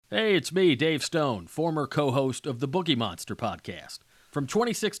Hey, it's me, Dave Stone, former co-host of the Boogie Monster podcast. From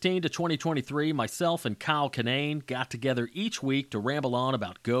 2016 to 2023, myself and Kyle Kinane got together each week to ramble on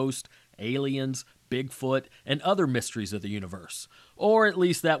about ghosts, aliens, Bigfoot, and other mysteries of the universe. Or at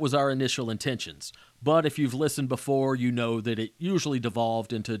least that was our initial intentions. But if you've listened before, you know that it usually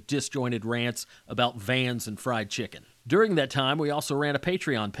devolved into disjointed rants about vans and fried chicken. During that time, we also ran a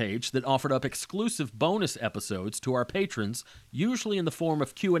Patreon page that offered up exclusive bonus episodes to our patrons, usually in the form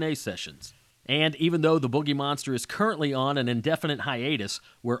of Q&A sessions. And even though the Boogie Monster is currently on an indefinite hiatus,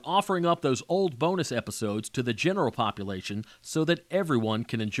 we're offering up those old bonus episodes to the general population so that everyone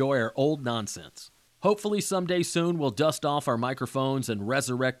can enjoy our old nonsense. Hopefully someday soon we'll dust off our microphones and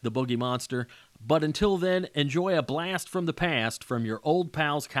resurrect the Boogie Monster, but until then, enjoy a blast from the past from your old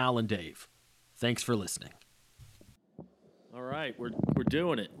pals Kyle and Dave. Thanks for listening. All right, we're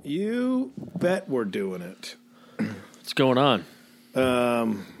doing it. You bet we're doing it. What's going on?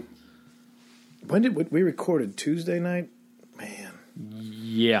 When did we recorded Tuesday night? Man,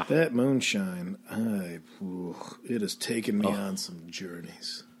 yeah, that moonshine, it has taken me on some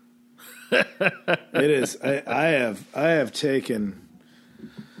journeys. It is. I have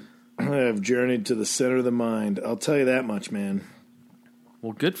journeyed to the center of the mind. I'll tell you that much, man.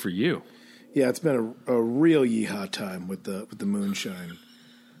 Well, good for you. Yeah, it's been a real yeehaw time with the moonshine.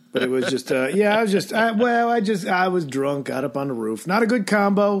 But it was just I was drunk, got up on the roof. Not a good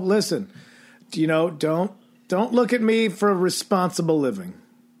combo. Listen, don't look at me for responsible living.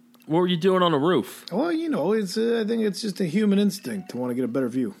 What were you doing on the roof? Well, it's I think it's just a human instinct to want to get a better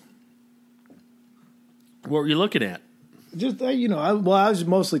view. What were you looking at? Just I was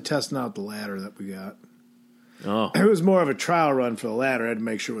mostly testing out the ladder that we got. Oh, it was more of a trial run for the ladder. I had to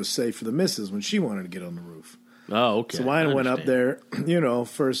make sure it was safe for the missus when she wanted to get on the roof. Oh, okay. So I went up there,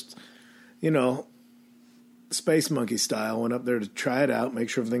 first, Space Monkey style, went up there to try it out, make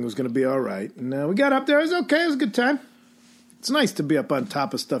sure everything was going to be all right. And we got up there. It was okay. It was a good time. It's nice to be up on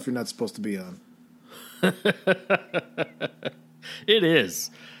top of stuff you're not supposed to be on. It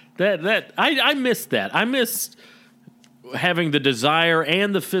is. I missed that. I missed having the desire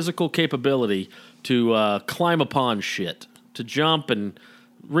and the physical capability to climb upon shit, to jump and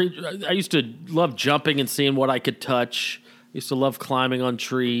I used to love jumping and seeing what I could touch. I used to love climbing on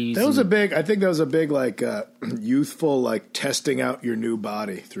trees. I think that was a big youthful testing out your new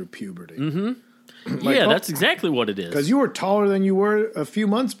body through puberty. Mm-hmm. That's exactly what it is. Because you were taller than you were a few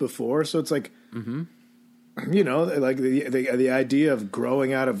months before, so it's like, mm-hmm. The idea of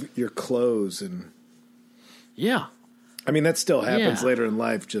growing out of your clothes and yeah. I mean, that still happens later in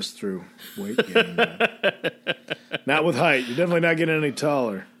life just through weight gain. Not with height. You're definitely not getting any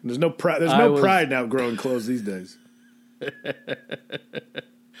taller. There's no pride in outgrowing clothes these days.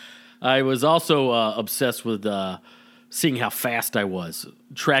 I was also obsessed with seeing how fast I was,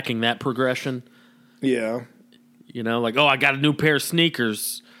 tracking that progression. Yeah. I got a new pair of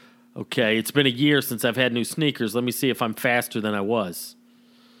sneakers. Okay, it's been a year since I've had new sneakers. Let me see if I'm faster than I was.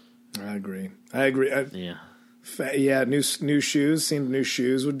 I agree. Yeah. New shoes. Seemed new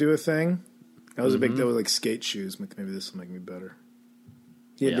shoes would do a thing. That was that was like skate shoes. Maybe this will make me better.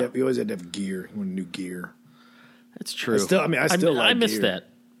 You always had to have gear. You want new gear. That's true. I miss gear. that.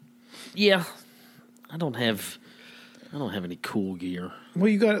 Yeah, I don't have any cool gear. Well,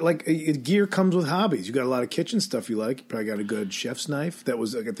 you got gear comes with hobbies. You got a lot of kitchen stuff you like. You probably got a good chef's knife that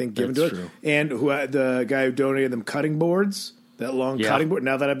was I think given That's to true. it. And the guy who donated them cutting boards, that long cutting board.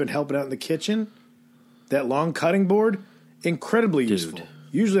 Now that I've been helping out in the kitchen, that long cutting board, incredibly useful.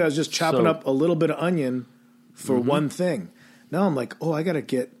 Usually I was just chopping up a little bit of onion for one thing. Now I'm like, I got to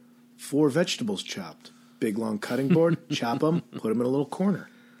get 4 vegetables chopped. Big long cutting board, chop them, put them in a little corner.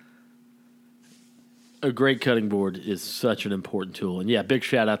 A great cutting board is such an important tool. And yeah, big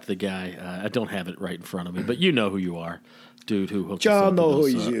shout out to the guy. I don't have it right in front of me, but you know who you are. Dude who hooked us up. Y'all know who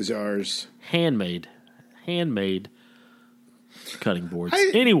is ours. Handmade cutting boards.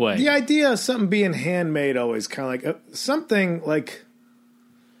 Anyway. The idea of something being handmade always kind of like something like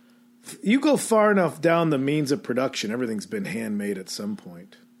you go far enough down the means of production, everything's been handmade at some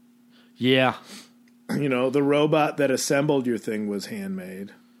point. Yeah. The robot that assembled your thing was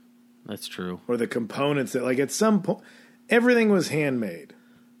handmade. That's true. Or the components that, at some point, everything was handmade.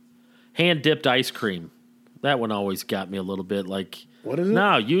 Hand-dipped ice cream. That one always got me a little bit what is it?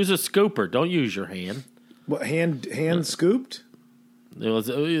 No, use a scooper. Don't use your hand. What, hand scooped?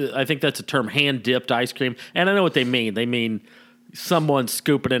 I think that's a term, hand-dipped ice cream. And I know what they mean. They mean someone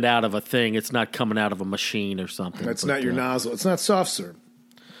scooping it out of a thing. It's not coming out of a machine or something. That's not your nozzle. It's not soft serve.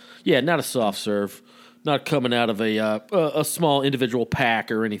 Yeah, not a soft serve. Not coming out of a small individual pack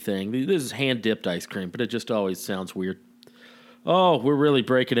or anything. This is hand-dipped ice cream, but it just always sounds weird. Oh, we're really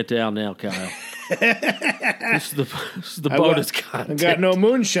breaking it down now, Kyle. This is the bonus content. I got no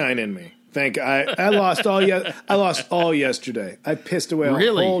moonshine in me. I lost all yesterday. I pissed away a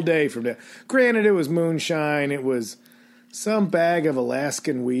whole day from that. Granted, it was moonshine. It was some bag of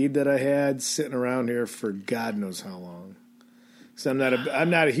Alaskan weed that I had sitting around here for God knows how long. So I'm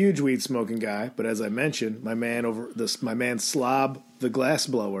not a huge weed smoking guy, but as I mentioned, my man Slob, the glass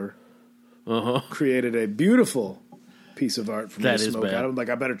blower, created a beautiful piece of art for me to smoke out of. I'm like,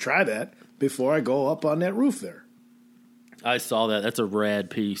 I better try that before I go up on that roof there. I saw that. That's a rad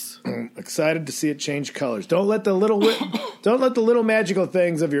piece. Excited to see it change colors. Don't let the little magical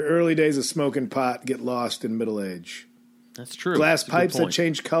things of your early days of smoking pot get lost in middle age. That's true. Glass pipes that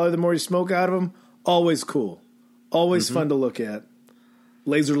change color the more you smoke out of them, always cool. Always fun to look at.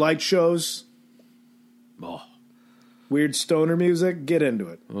 Laser light shows. Oh. Weird stoner music. Get into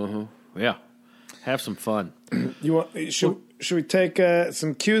it. Yeah. Have some fun. Should we take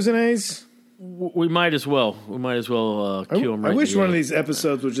some Q's and A's? We might as well. Cue them right. I wish one of these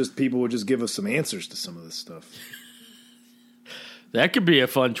episodes was just people would just give us some answers to some of this stuff. That could be a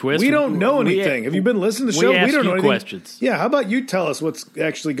fun twist. We don't know anything. Have you been listening to the show? We don't know anything. Questions. Yeah, how about you tell us what's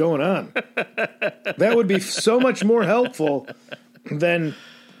actually going on? That would be so much more helpful than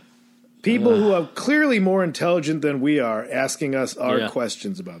people who are clearly more intelligent than we are asking us our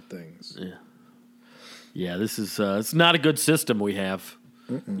questions about things. Yeah, this is it's not a good system we have.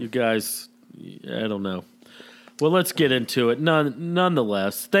 You guys, I don't know. Well, let's get into it.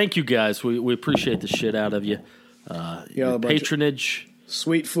 Nonetheless, thank you guys. We appreciate the shit out of you. Your patronage.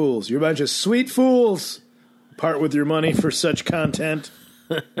 Sweet fools. You're a bunch of sweet fools. Part with your money for such content.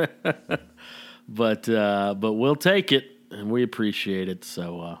 But we'll take it, and we appreciate it.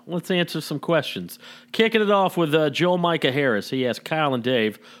 So let's answer some questions. Kicking it off with Joel Micah Harris. He asked Kyle and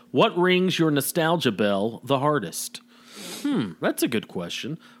Dave, what rings your nostalgia bell the hardest? That's a good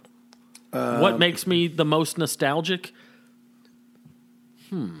question. What makes me the most nostalgic?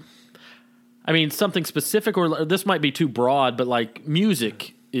 I mean, something specific, or this might be too broad, but like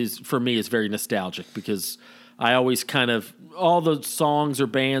music for me is very nostalgic because I always kind of, all the songs or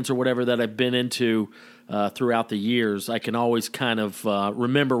bands or whatever that I've been into throughout the years, I can always kind of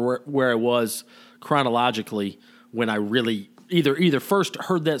remember where I was chronologically when I really either first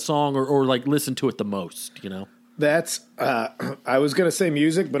heard that song or like listened to it the most, you know? That's, I was going to say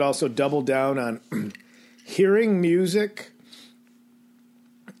music, but also double down on hearing music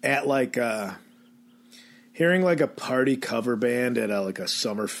at like hearing like a party cover band at like a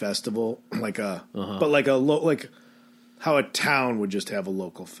summer festival, like but like like how a town would just have a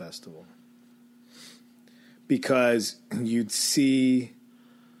local festival, because you'd see,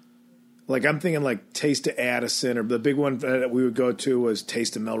 like, I'm thinking like Taste of Addison, or the big one that we would go to was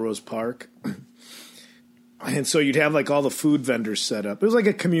Taste of Melrose Park. And so you'd have like all the food vendors set up. It was like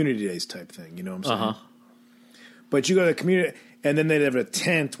a community days type thing, you know what I'm saying? But you go to the community, and then they'd have a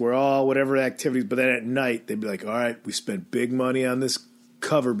tent where whatever activities, but then at night they'd be like, all right, we spent big money on this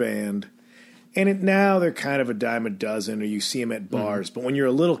cover band. And now they're kind of a dime a dozen, or you see them at bars. But when you're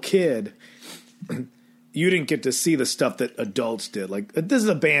a little kid, you didn't get to see the stuff that adults did. Like, this is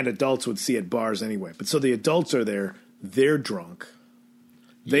a band adults would see at bars anyway. But so the adults are there, they're drunk.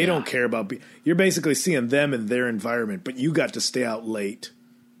 They don't care about you're basically seeing them in their environment, but you got to stay out late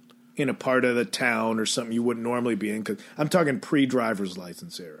in a part of the town or something you wouldn't normally be in. Cause I'm talking pre-driver's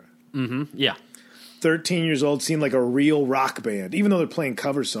license era. 13 years old, seeing like a real rock band, even though they're playing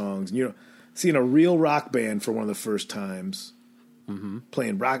cover songs. And, you know, seeing a real rock band for one of the first times,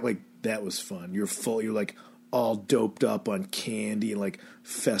 playing rock, like, that was fun. You're like all doped up on candy and like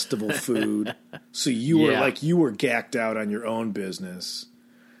festival food. So you were like, you were gacked out on your own business.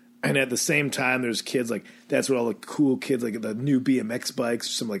 And at the same time, there's kids like, that's what all the cool kids, like the new BMX bikes, or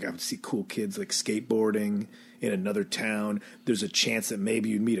something, like I would see cool kids like skateboarding in another town. There's a chance that maybe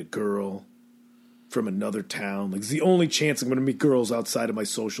you'd meet a girl from another town. Like, it's the only chance I'm going to meet girls outside of my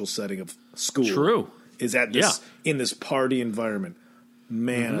social setting of school. True. Is at this, in this party environment.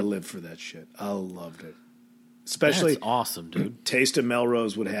 Man, I lived for that shit. I loved it. Especially. That's awesome, dude. Taste of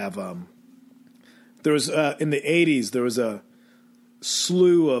Melrose would have, there was, in the 80s, there was a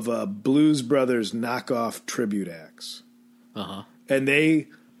slew of Blues Brothers knockoff tribute acts. And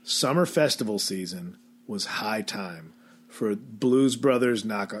summer festival season was high time for Blues Brothers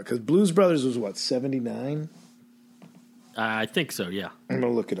knockoff. Because Blues Brothers was what, 79? I think so, yeah. I'm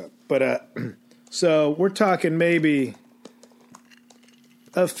going to look it up. But, so we're talking maybe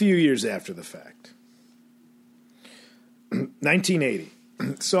a few years after the fact. 1980.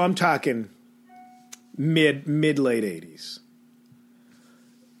 So I'm talking mid-late 80s.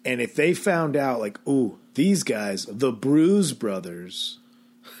 And if they found out, like, ooh, these guys, the Bruise Brothers,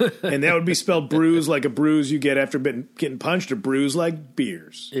 and that would be spelled bruise like a bruise you get after getting punched, or bruise like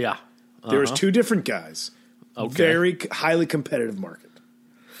beers. Yeah. There was two different guys. Okay. Very highly competitive market.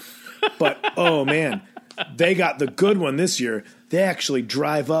 But, oh, man, they got the good one this year. They actually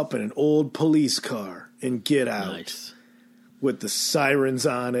drive up in an old police car and get out with the sirens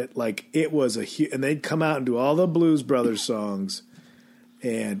on it. Like, it was and they'd come out and do all the Blues Brothers songs.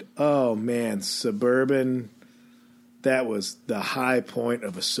 And, oh, man, Suburban, that was the high point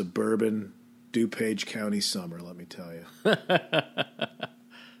of a suburban DuPage County summer, let me tell you.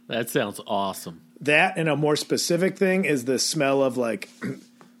 That sounds awesome. That, and a more specific thing, is the smell of, like,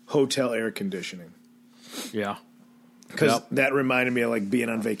 hotel air conditioning. Yeah. Because that reminded me of, like, being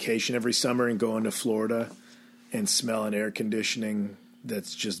on vacation every summer and going to Florida and smelling air conditioning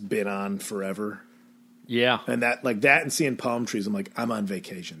that's just been on forever. Yeah. And that, like that, and seeing palm trees, I'm like, I'm on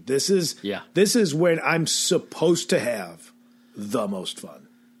vacation. This is when I'm supposed to have the most fun.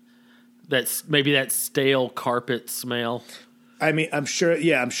 That's maybe that stale carpet smell. I mean, I'm sure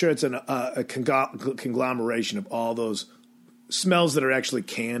it's a conglomeration of all those smells that are actually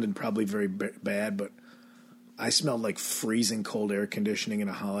canned and probably very bad, but I smelled like freezing cold air conditioning in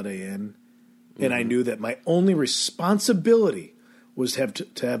a Holiday Inn, and I knew that my only responsibility was to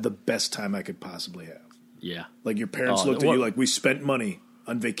have the best time I could possibly have. Yeah. Like your parents looked at you like, we spent money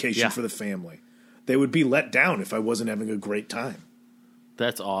on vacation for the family. They would be let down if I wasn't having a great time.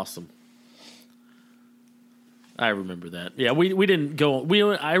 That's awesome. I remember that. Yeah, we didn't go.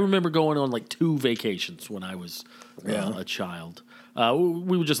 I remember going on like 2 vacations when I was a child.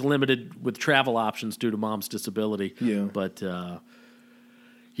 We were just limited with travel options due to Mom's disability. Yeah. But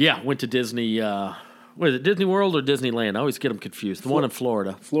went to Disney. What is it, Disney World or Disneyland? I always get them confused. The one in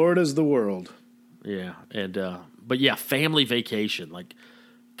Florida. Florida's the world. Yeah, and but yeah, family vacation, like,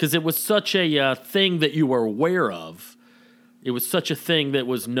 because it was such a thing that you were aware of. It was such a thing that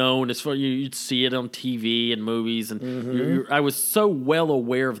was known as far you'd see it on TV and movies, and I was so well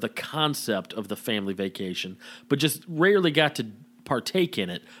aware of the concept of the family vacation, but just rarely got to partake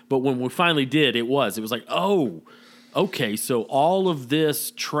in it. But when we finally did, it was like, oh, okay, so all of this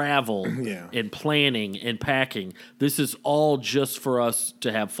travel and planning and packing, this is all just for us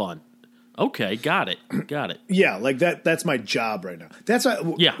to have fun. Okay, got it. Yeah, like that's my job right now. That's why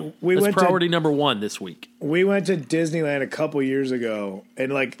that's priority number 1 this week. We went to Disneyland a couple years ago,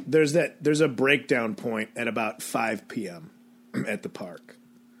 and like there's a breakdown point at about 5 p.m. at the park,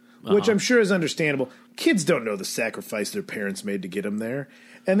 which I'm sure is understandable. Kids don't know the sacrifice their parents made to get them there,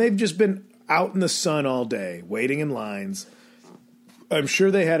 and they've just been out in the sun all day, waiting in lines. I'm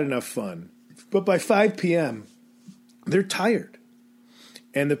sure they had enough fun, but by 5 p.m., they're tired.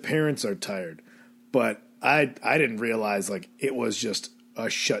 And the parents are tired. But I didn't realize, like, it was just a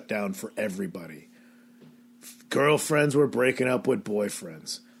shutdown for everybody. Girlfriends were breaking up with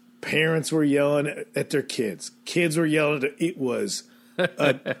boyfriends. Parents were yelling at their kids. Kids were yelling at it. Was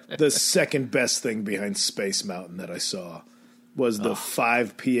the second best thing behind Space Mountain that I saw was the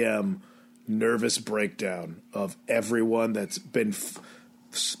 5 p.m. nervous breakdown of everyone that's been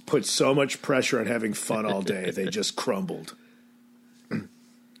put so much pressure on having fun all day. They just crumbled.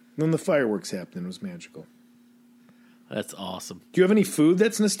 Then the fireworks happened. It was magical. That's awesome. Do you have any food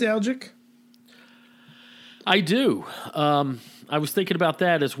that's nostalgic? I do. I was thinking about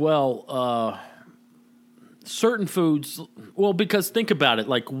that as well. Certain foods, well, because think about it,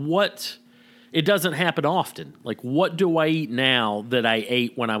 like it doesn't happen often. Like, what do I eat now that I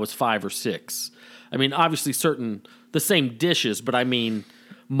ate when I was 5 or 6? I mean, obviously the same dishes, but I mean,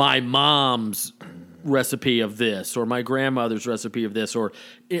 my mom's recipe of this, or my grandmother's recipe of this, or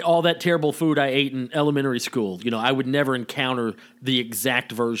all that terrible food I ate in elementary school. You know, I would never encounter the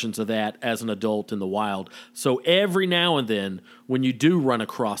exact versions of that as an adult in the wild. So every now and then, when you do run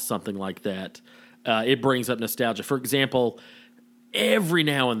across something like that, it brings up nostalgia. For example, every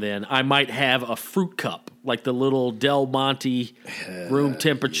now and then, I might have a fruit cup, like the little Del Monte room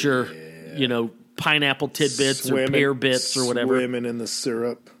temperature, pineapple tidbits or pear bits or whatever. Swimming in the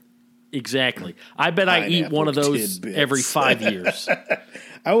syrup. Exactly. I bet I eat one of those tidbits every 5 years.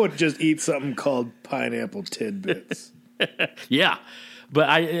 I would just eat something called pineapple tidbits. Yeah.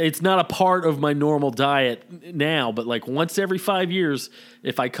 But it's not a part of my normal diet now, but like once every 5 years,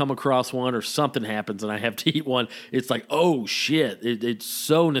 if I come across one or something happens and I have to eat one, it's like, oh shit, it's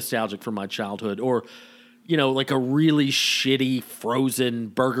so nostalgic from my childhood. Or, like a really shitty frozen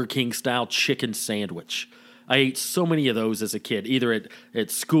Burger King style chicken sandwich. I ate so many of those as a kid, either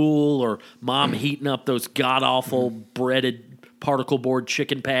at school or mom heating up those god-awful breaded particle board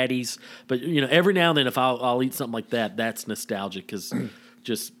chicken patties. But, every now and then if I'll eat something like that, that's nostalgic because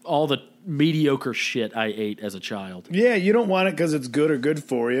Just all the mediocre shit I ate as a child. Yeah, you don't want it because it's good or good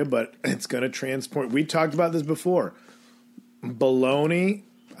for you, but it's going to transport. We talked about this before. Bologna,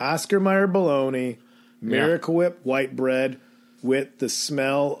 Oscar Mayer bologna, Miracle Whip white bread with the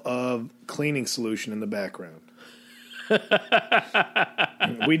smell of cleaning solution in the background.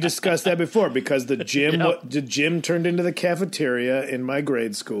 We discussed that before because the gym turned into the cafeteria in my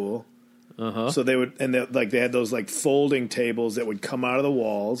grade school. So they would, and they had those like folding tables that would come out of the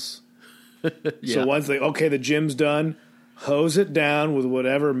walls. So once the gym's done, hose it down with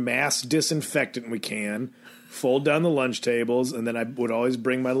whatever mass disinfectant we can, fold down the lunch tables, and then I would always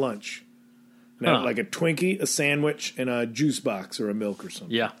bring my lunch. Like a Twinkie, a sandwich, and a juice box or a milk or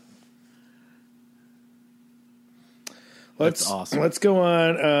something. Yeah. That's awesome. Let's go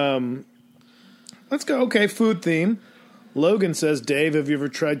on. Let's go. Okay, food theme. Logan says, Dave, have you ever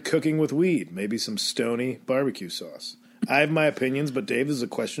tried cooking with weed? Maybe some Stony barbecue sauce. I have my opinions, but Dave, this is a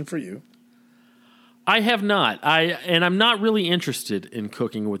question for you. I have not. I'm not really interested in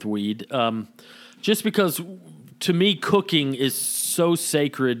cooking with weed. Just because, to me, cooking is so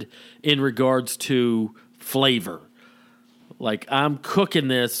sacred in regards to flavor. Like, I'm cooking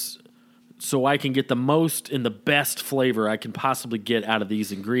this so I can get the most and the best flavor I can possibly get out of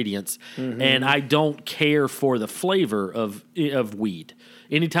these ingredients. Mm-hmm. And I don't care for the flavor of weed.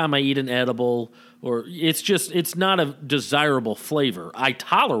 Anytime I eat an edible, it's not a desirable flavor. I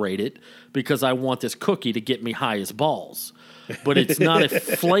tolerate it because I want this cookie to get me high as balls. But it's not a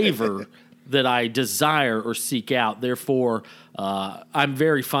flavor that I desire or seek out. Therefore, I'm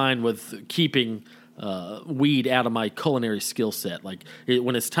very fine with keeping weed out of my culinary skill set. Like,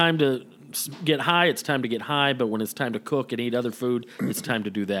 when it's time to get high, it's time to get high, but when it's time to cook and eat other food, it's time to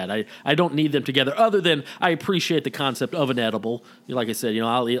do that. I don't need them together, other than I appreciate the concept of an edible. Like I said,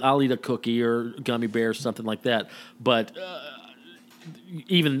 I'll eat a cookie or gummy bear or something like that. But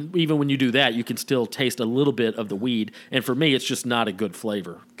even when you do that, you can still taste a little bit of the weed. And for me, it's just not a good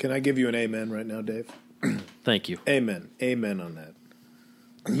flavor. Can I give you an amen right now, Dave? Thank you. Amen. Amen on that.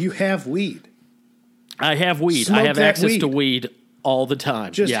 You have weed. I have weed. I have access to weed all the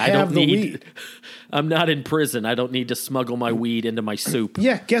time. I don't need weed. I'm not in prison. I don't need to smuggle my weed into my soup.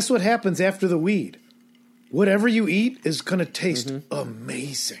 Yeah, guess what happens after the weed? Whatever you eat is going to taste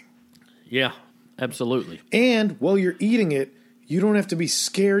amazing. Yeah, absolutely. And while you're eating it, you don't have to be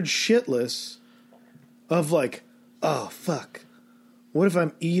scared shitless of like, oh, fuck. What if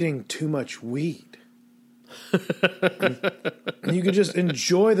I'm eating too much weed? And you can just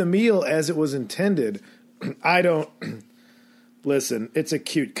enjoy the meal as it was intended. I don't... Listen, it's a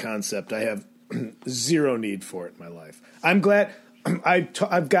cute concept. I have zero need for it in my life. I'm glad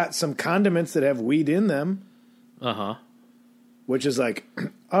I've got some condiments that have weed in them. Uh-huh. Which is like,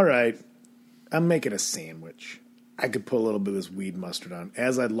 all right, I'm making a sandwich. I could put a little bit of this weed mustard on,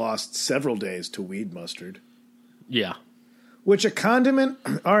 as I'd lost several days to weed mustard. Yeah. Which a condiment,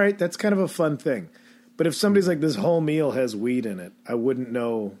 all right, that's kind of a fun thing. But if somebody's like, this whole meal has weed in it, I wouldn't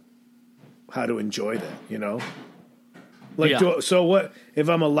know how to enjoy that, you know? Like, so what? If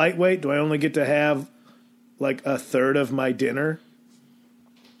I'm a lightweight, do I only get to have like a third of my dinner?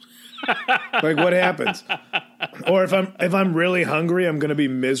 Like, what happens? Or if I'm really hungry, I'm going to be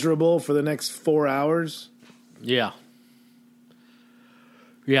miserable for the next 4 hours. Yeah.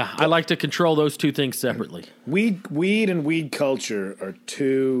 Yeah, I like to control those two things separately. Weed and weed culture are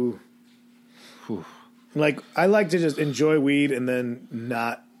too. Like, I like to just enjoy weed and then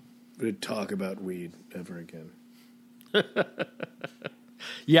not talk about weed ever again.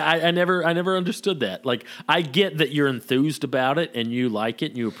 Yeah, I never understood that. Like, I get that you're enthused about it and you like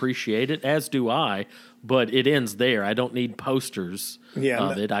it and you appreciate it, as do I, but it ends there. I don't need posters of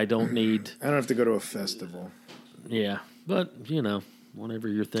it. I don't have to go to a festival. Yeah, but, whatever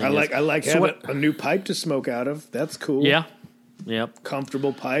your thing is. I like having a new pipe to smoke out of. That's cool. Yeah. Yep.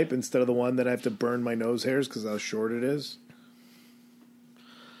 Comfortable pipe instead of the one that I have to burn my nose hairs because how short it is.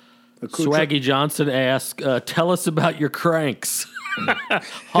 Swaggy Johnson asks, tell us about your cranks.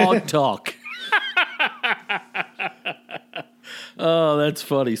 Hog talk. Oh, that's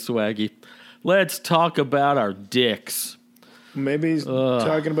funny, Swaggy. Let's talk about our dicks. Maybe he's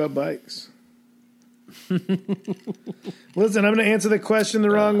talking about bikes. Listen, I'm going to answer the question the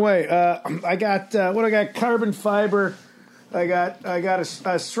wrong way. I got carbon fiber. I got a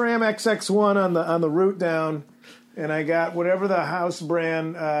SRAM XX1 on the root down. And I got whatever the house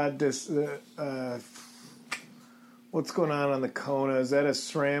brand, what's going on the Kona? Is that a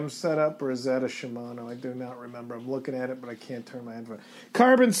SRAM setup or is that a Shimano? I do not remember. I'm looking at it, but I can't turn my head.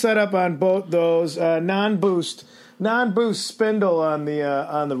 Carbon setup on both those. Non-boost Non-boost spindle on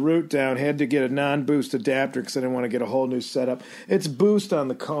the root down. Had to get a non-boost adapter because I didn't want to get a whole new setup. It's boost on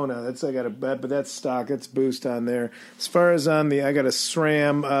the Kona. But that's stock. That's boost on there. As far as on I got a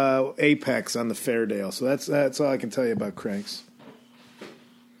SRAM Apex on the Fairdale. So that's all I can tell you about cranks.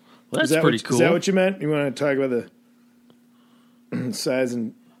 Well, that's pretty cool. Is that what you meant? You want to talk about the size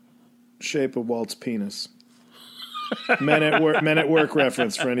and shape of Walt's penis? Men at work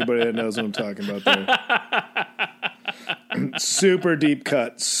reference for anybody that knows what I'm talking about there. Super deep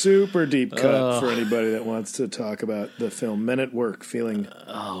cut for anybody that wants to talk about the film Men at Work, featuring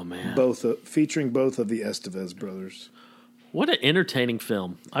both of the Estevez brothers. What an entertaining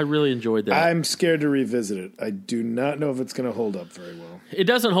film. I really enjoyed that. I'm scared to revisit it. I do not know if it's going to hold up very well. It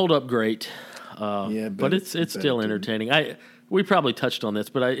doesn't hold up great, but it's still entertaining. We probably touched on this,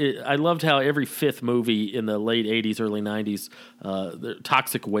 but I loved how every fifth movie in the late 80s, early 90s, the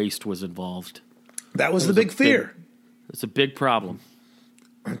toxic waste was involved. That was the big fear. It's a big problem.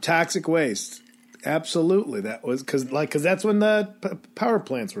 Toxic waste. Absolutely. That was because that's when the power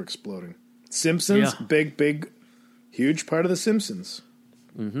plants were exploding. Simpsons, big, huge part of the Simpsons.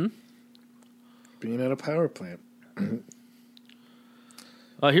 Mm-hmm. Being at a power plant.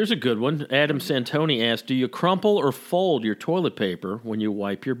 Here's a good one. Adam Santoni asked, do you crumple or fold your toilet paper when you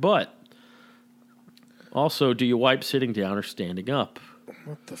wipe your butt? Also, do you wipe sitting down or standing up?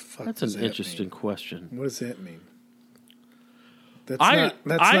 What the fuck That's an interesting question. What does that mean? That's not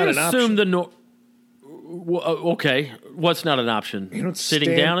an option. Okay, what's not an option? You don't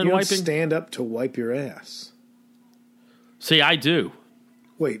sitting down and wiping? You don't stand up to wipe your ass. See, I do.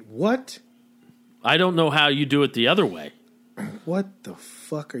 Wait, what? I don't know how you do it the other way. What the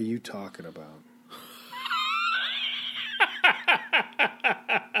fuck are you talking about?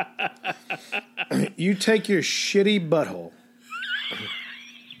 You take your shitty butthole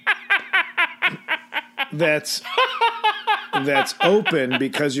that's open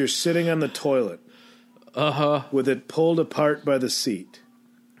because you're sitting on the toilet with it pulled apart by the seat,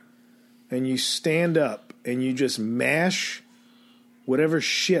 and you stand up and you just mash whatever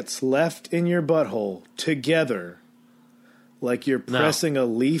shit's left in your butthole together like you're pressing a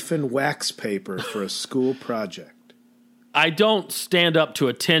leaf and wax paper for a school project. I don't stand up to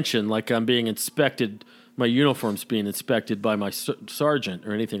attention like I'm being inspected, my uniform's being inspected by my sergeant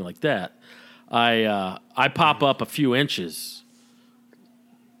or anything like that. I pop up a few inches.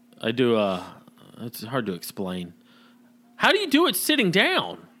 I do it's hard to explain. How do you do it sitting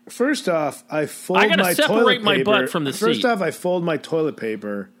down? First off, I fold my toilet paper. I gotta separate my butt from the seat. First off, I fold my toilet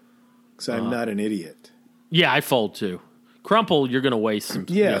paper because I'm not an idiot. Yeah, I fold too. Crumple, you're going to waste some.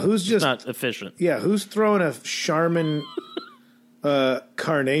 Yeah, who's just not efficient? Yeah, who's throwing a Charmin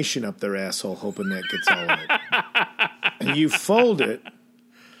carnation up their asshole, hoping that gets all in it? And you fold it.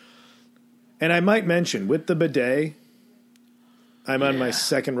 And I might mention, with the bidet, I'm on my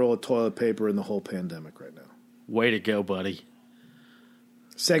second roll of toilet paper in the whole pandemic right now. Way to go, buddy.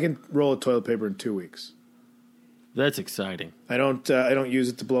 Second roll of toilet paper in 2 weeks. That's exciting. I don't use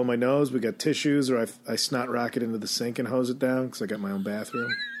it to blow my nose. We got tissues, or I snot rocket into the sink and hose it down because I got my own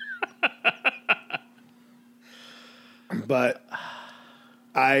bathroom. But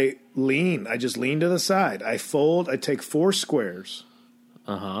I just lean to the side. I fold. I take 4 squares.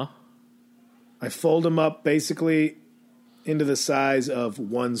 I fold them up basically into the size of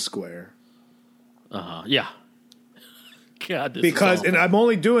 1 square. Yeah. God, and I'm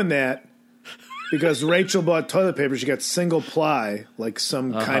only doing that because Rachel bought toilet paper. She got single ply, like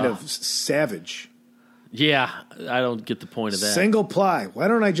some kind of savage. Yeah, I don't get the point of that. Single ply. Why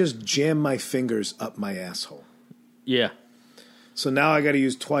don't I just jam my fingers up my asshole? Yeah. So now I got to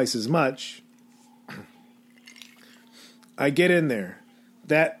use twice as much. I get in there.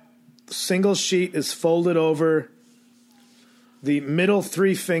 That single sheet is folded over the middle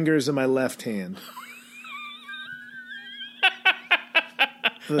 3 fingers of my left hand.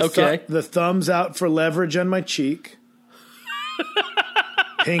 The thumb's out for leverage on my cheek.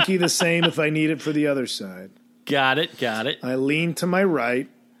 Pinky the same if I need it for the other side. Got it. I lean to my right.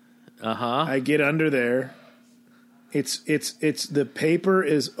 I get under there. It's the paper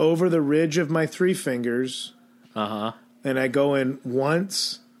is over the ridge of my 3 fingers. And I go in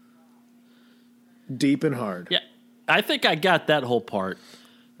once, deep and hard. Yeah, I think I got that whole part.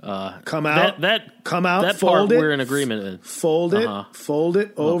 Come out. Come out. That fold part it. We're in agreement in. Fold it. Fold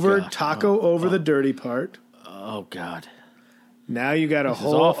it over. Taco over the dirty part. Oh God! Now you got a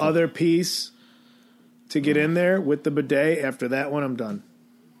whole other piece to get in there with the bidet. After that one, I'm done.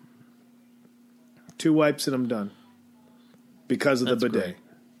 2 wipes and I'm done. Because of the bidet. Great.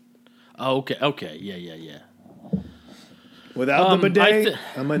 Oh, okay. Yeah. Without the bidet,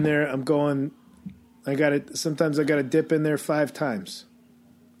 I'm in there. I'm going Sometimes I got to dip in there 5 times.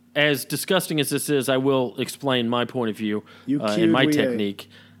 As disgusting as this is, I will explain my point of view and my technique.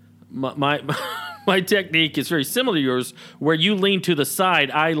 My technique is very similar to yours, where you lean to the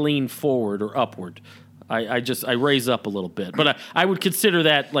side, I lean forward or upward. I raise up a little bit. But I would consider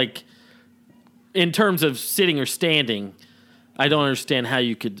that, like, in terms of sitting or standing, I don't understand how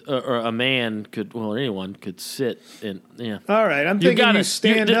you could, or a man could, well, anyone could sit and, yeah. All right, I'm thinking you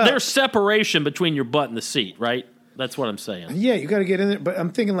stand up. There's separation between your butt and the seat, right? That's what I'm saying. Yeah, you got to get in there. But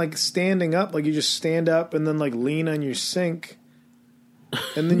I'm thinking, like, standing up, like you just stand up and then, like, lean on your sink.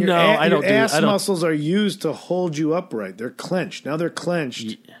 And then your ass muscles are used to hold you upright. They're clenched. Now they're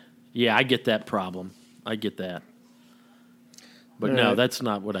clenched. Yeah, I get that problem. I get that. But no, that's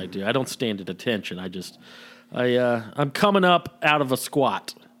not what I do. I don't stand at attention. I'm coming up out of a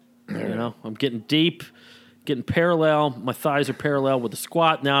squat. You know, I'm getting deep, getting parallel. My thighs are parallel with the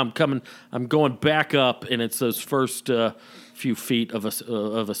squat. Now I'm going back up, and it's those first few feet of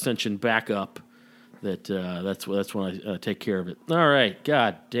ascension back up. That's when I take care of it. All right,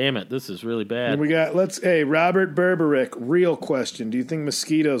 God damn it, this is really bad. And we got Robert Berberick. Real question: do you think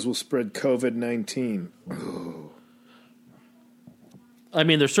mosquitoes will spread COVID-19? I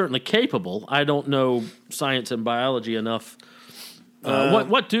mean, they're certainly capable. I don't know science and biology enough.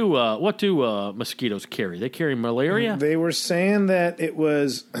 What do mosquitoes carry? They carry malaria? They were saying that it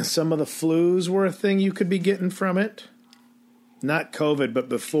was some of the flus were a thing you could be getting from it. Not COVID, but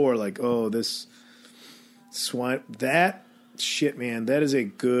before, like, this swine. That shit, man, that is a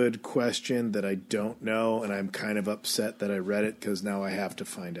good question that I don't know, and I'm kind of upset that I read it because now I have to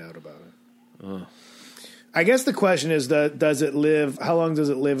find out about it. I guess the question is, does it live? How long does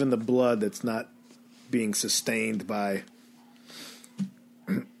it live in the blood that's not being sustained by?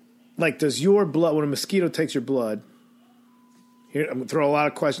 Like, does your blood, when a mosquito takes your blood? Here, I'm going to throw a lot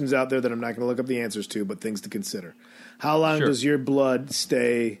of questions out there that I'm not going to look up the answers to, but things to consider. How long does your blood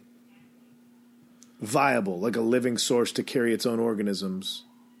stay viable, like a living source to carry its own organisms,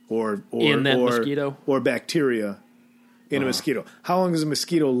 or in that mosquito, or bacteria in a mosquito? How long does a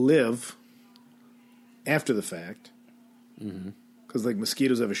mosquito live after the fact? Because like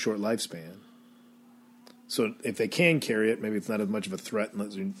mosquitoes have a short lifespan, so if they can carry it, maybe it's not as much of a threat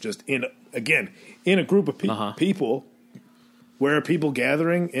unless you're just in a group of people. Where are people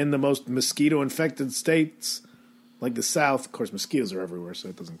gathering in the most mosquito infected states, like the South? Of course, mosquitoes are everywhere, so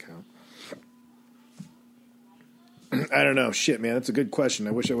it doesn't count. I don't know. Shit, man, that's a good question.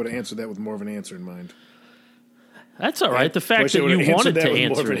 I wish I would have answered that with more of an answer in mind. That's all right. The fact that you wanted to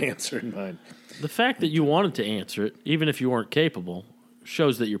answer it. The fact that you wanted to answer it, even if you weren't capable,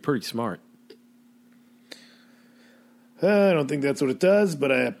 shows that you're pretty smart. I don't think that's what it does,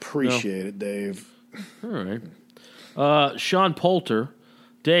 but I appreciate it, Dave. All right. Sean Poulter,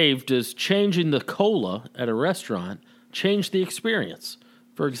 Dave, does changing the cola at a restaurant change the experience?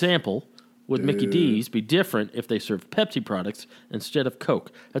 For example, would Mickey D's be different if they served Pepsi products instead of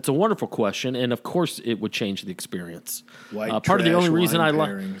Coke? That's a wonderful question, and of course it would change the experience. Part of the only reason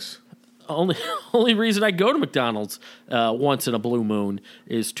only reason I go to McDonald's once in a blue moon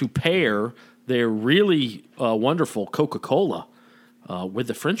is to pair their really wonderful Coca-Cola with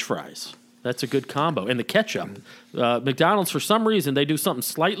the French fries. That's a good combo. And the ketchup. McDonald's, for some reason, they do something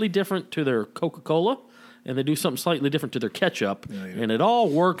slightly different to their Coca-Cola, and they do something slightly different to their ketchup, and it all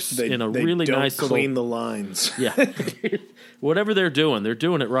works in a really nice little... They don't clean the lines. Yeah. Whatever they're doing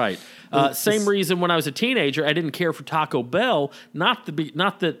it right. Same reason when I was a teenager, I didn't care for Taco Bell, not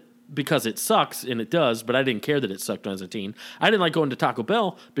that because it sucks, and it does, but I didn't care that it sucked when I was a teen. I didn't like going to Taco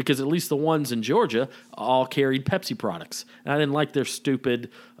Bell because at least the ones in Georgia all carried Pepsi products. And I didn't like their stupid,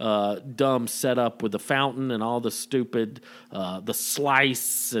 dumb setup with the fountain and all the stupid, the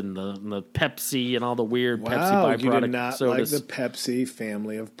slice and the Pepsi and all the weird Pepsi byproduct you did not sodas. Like the Pepsi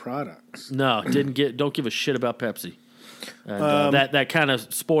family of products. No, don't give a shit about Pepsi. And, that kind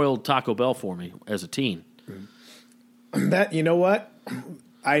of spoiled Taco Bell for me as a teen. You know what?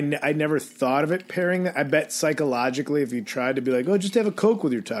 I never thought of it pairing that. I bet psychologically, if you tried to be like, just have a Coke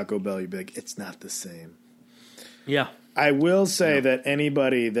with your Taco Bell, you'd be like, it's not the same. Yeah. I will say that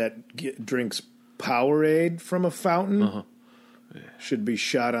anybody that drinks Powerade from a fountain should be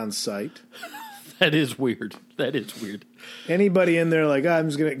shot on sight. That is weird. Anybody in there like, I'm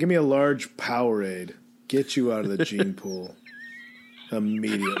just going to give me a large Powerade. Get you out of the gene pool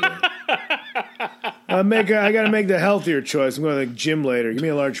immediately. I got to make the healthier choice. I'm going to the gym later. Give me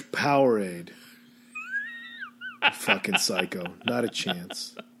a large Powerade. Fucking psycho. Not a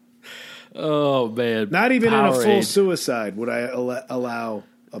chance. Oh, man. Not even Powerade. In a full suicide would I allow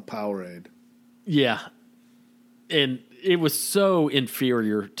a Powerade. Yeah. And it was so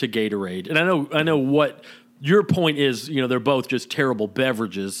inferior to Gatorade. And I know what your point is. They're both just terrible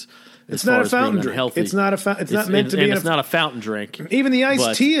beverages. It's not a fountain drink. It's not meant to be. It's not a fountain drink. Even the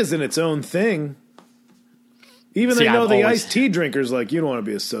iced tea isn't its own thing. Even though the iced tea drinkers you don't want to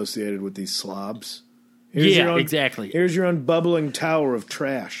be associated with these slobs. Exactly. Here's your own bubbling tower of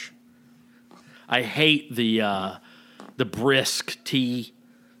trash. I hate the brisk tea.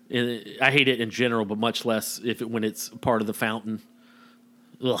 I hate it in general, but much less when it's part of the fountain.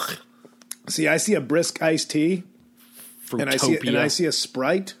 Ugh. See, I see a brisk iced tea, Fruitopia. and I see a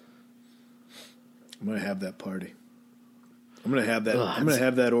Sprite. I'm gonna have that party. I'm gonna have that. I'm gonna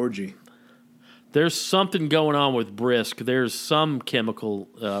have that orgy. There's something going on with brisk. There's some chemical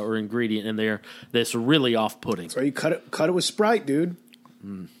or ingredient in there that's really off-putting. So you cut it with Sprite, dude.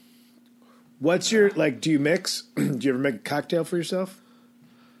 Mm. What's your do you mix? Do you ever make a cocktail for yourself?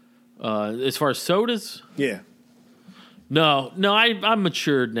 As far as sodas? Yeah. No, I'm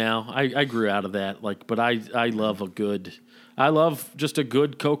matured now. I grew out of that. But I love just a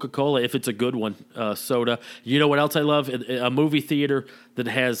good Coca-Cola if it's a good one. Soda. You know what else I love? A movie theater that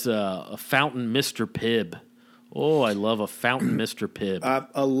has a fountain Mr. Pibb. Oh, I love a fountain Mr. Pibb.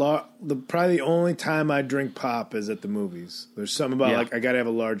 Probably the only time I drink pop is at the movies. There's something about I got to have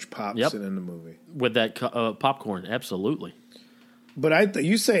a large pop sitting in the movie with that popcorn. Absolutely. But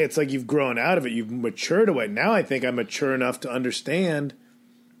you say it's like you've grown out of it. You've matured away. Now I think I'm mature enough to understand.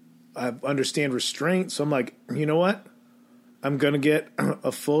 I understand restraint. So I'm like, you know what? I'm going to get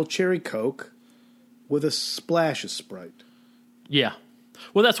a full cherry Coke with a splash of Sprite. Yeah.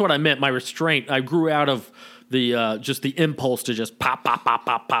 Well, that's what I meant. My restraint. I grew out of the just the impulse to just pop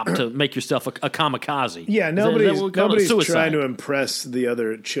to make yourself a kamikaze. Yeah, nobody's trying to impress the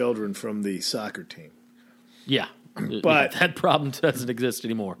other children from the soccer team. Yeah. But that problem doesn't exist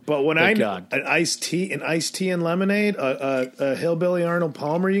anymore. But when an iced tea and lemonade, a hillbilly Arnold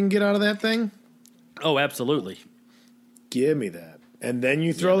Palmer, you can get out of that thing. Oh, absolutely. Give me that, and then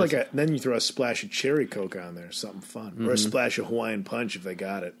you throw a splash of cherry Coke on there, something fun, or a splash of Hawaiian Punch if they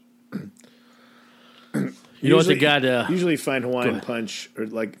got it. You know what they got? Usually, find Hawaiian Punch, or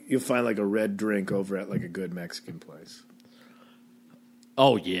you'll find a red drink over at a good Mexican place.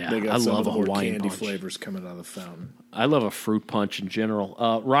 Oh yeah, they got I some love of the a Hawaiian candy punch. Flavors coming out of the fountain. I love a fruit punch in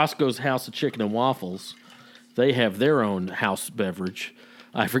general. Roscoe's House of Chicken and Waffles, they have their own house beverage.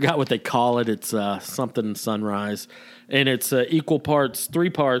 I forgot what they call it. It's something sunrise, and it's equal parts, three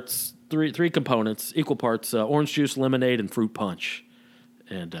components, equal parts orange juice, lemonade, and fruit punch,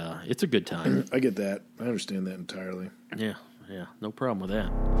 and it's a good time. I get that. I understand that entirely. Yeah, no problem with that.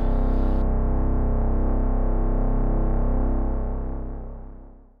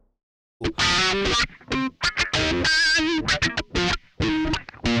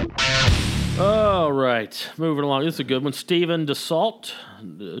 All right, moving along. This is a good one. Steven Dussault.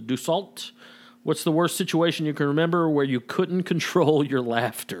 What's the worst situation you can remember where you couldn't control your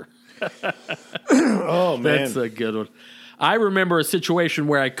laughter? Oh, man. That's a good one. I remember a situation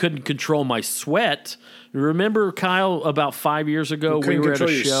where I couldn't control my sweat. Remember, Kyle, about 5 years ago, we were at a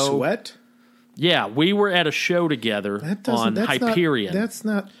show. Your sweat? Yeah, we were at a show together on Hyperion. That's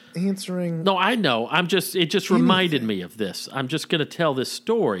not answering. No, I know. It just reminded me of this. I'm just going to tell this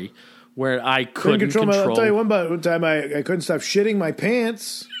story where I couldn't control. I'll tell you one time I couldn't stop shitting my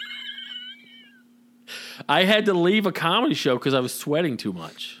pants. I had to leave a comedy show because I was sweating too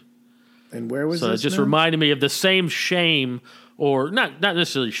much. And where was this? So it just reminded me of the same shame, or not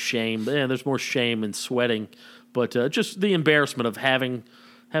necessarily shame, but there's more shame in sweating, but just the embarrassment of having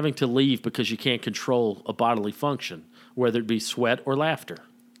to leave because you can't control a bodily function, whether it be sweat or laughter.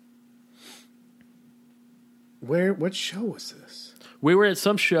 What show was this? We were at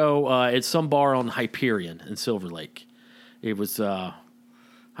some show at some bar on Hyperion in Silver Lake. It was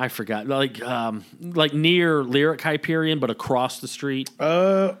I forgot, like near Lyric Hyperion, but across the street. In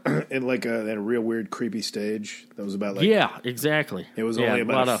a real weird, creepy stage that was about yeah, exactly. It was only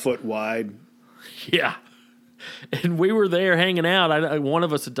about a foot wide. Yeah, and we were there hanging out. One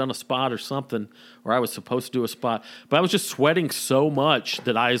of us had done a spot or something, or I was supposed to do a spot, but I was just sweating so much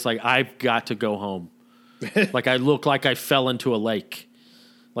that I was like, I've got to go home. Like I looked like I fell into a lake.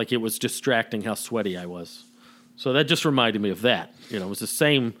 Like it was distracting how sweaty I was. So that just reminded me of that. It was the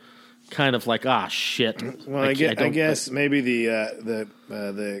same kind of like, shit. Well, I guess maybe the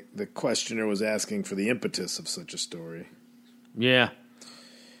questioner was asking for the impetus of such a story. Yeah,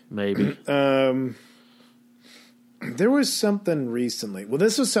 maybe. There was something recently. Well,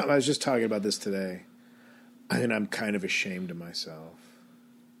 this was something I was just talking about this today, and I'm kind of ashamed of myself.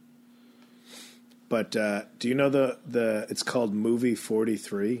 But do you know the? It's called Movie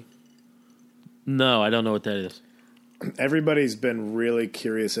 43. No, I don't know what that is. everybody's been really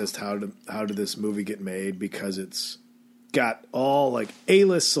curious as to how did this movie get made, because it's got all like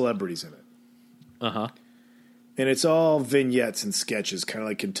A-list celebrities in it. Uh-huh. And it's all vignettes and sketches, kind of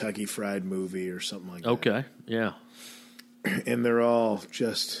like Kentucky Fried Movie or something like that. Okay, yeah. And they're all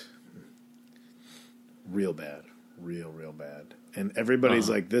just real bad. Real bad. And everybody's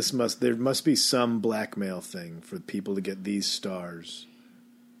like, there must be some blackmail thing for people to get these stars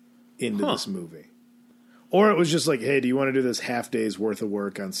into this movie. Or it was just like, hey, do you want to do this half day's worth of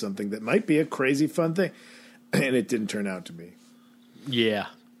work on something that might be a crazy fun thing? And it didn't turn out to be. Yeah.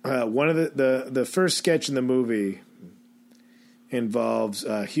 One of the first sketch in the movie involves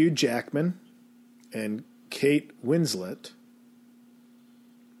Hugh Jackman and Kate Winslet,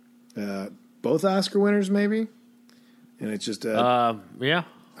 both Oscar winners, maybe. And it's just yeah,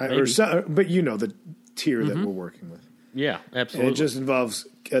 but you know the tier that we're working with. Yeah, absolutely. And it just involves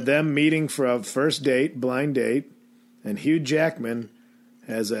them meeting for a first date, blind date, and Hugh Jackman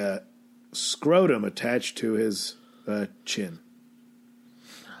has a scrotum attached to his chin.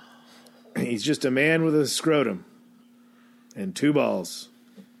 He's just a man with a scrotum and two balls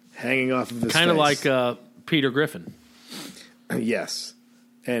hanging off of his face. Kind of like Peter Griffin. Yes.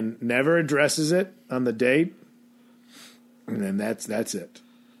 And never addresses it on the date. And then that's it.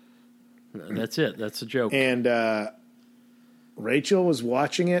 That's it. That's a joke. And Rachel was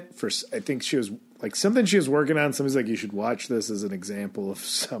watching it for, I think she was like something she was working on. Somebody's like, you should watch this as an example of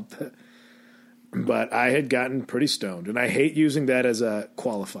something. But I had gotten pretty stoned, and I hate using that as a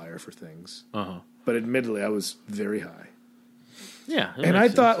qualifier for things. Uh-huh. But admittedly, I was very high. Yeah. And I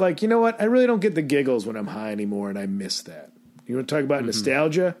thought, like, you know what? I really don't get the giggles when I'm high anymore, and I miss that. You want to talk about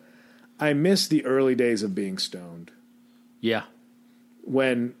nostalgia? I miss the early days of being stoned. Yeah.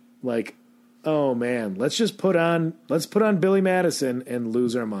 When, like, oh, man, let's put on Billy Madison and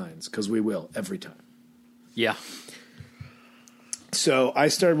lose our minds, because we will every time. Yeah. So I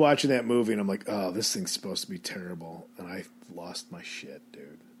started watching that movie, and I'm like, oh, this thing's supposed to be terrible. And I lost my shit,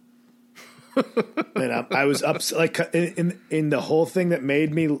 dude. And I was upset. Like, in the whole thing that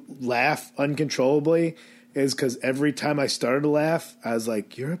made me laugh uncontrollably is because every time I started to laugh, I was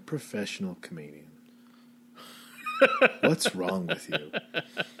like, you're a professional comedian. What's wrong with you?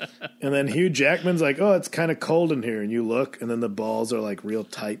 And then Hugh Jackman's like, oh, it's kind of cold in here. And you look, and then the balls are like real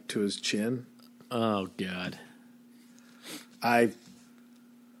tight to his chin. Oh, God. I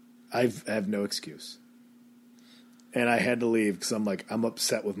have no excuse. And I had to leave because I'm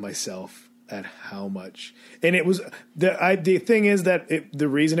upset with myself at how much. And it was the thing is that the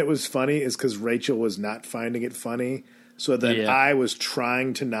reason it was funny is because Rachel was not finding it funny. So then I was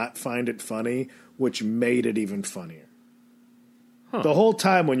trying to not find it funny, which made it even funnier. Huh. The whole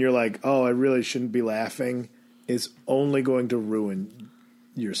time when you're like, oh, I really shouldn't be laughing, is only going to ruin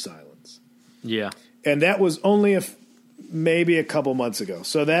your silence. Yeah. And that was only maybe a couple months ago.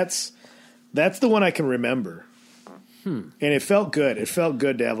 So that's the one I can remember. And it felt good. It felt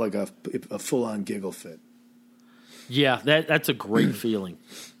good to have like a full-on giggle fit. Yeah, that's a great feeling.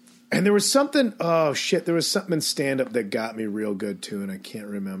 And there was something, there was something in stand-up that got me real good too, and I can't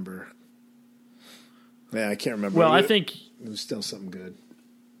remember. Yeah, I can't remember. Well, I think it was still something good.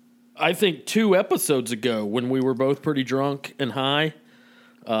 I think 2 episodes ago when we were both pretty drunk and high,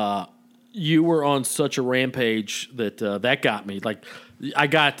 you were on such a rampage that got me. Like I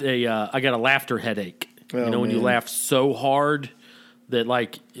got a laughter headache. When you laugh so hard that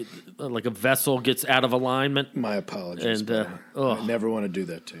like a vessel gets out of alignment. My apologies. And I never want to do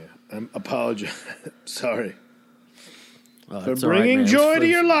that to you. I'm apologize. Sorry for bringing joy to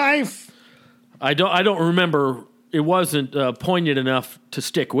your life. I don't remember. It wasn't poignant enough to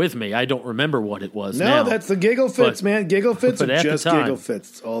stick with me. I don't remember what it was. No, that's the giggle fits, man. Giggle fits are just giggle fits.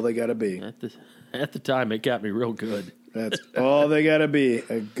 That's all they got to be. At the time, it got me real good. That's all they got to be.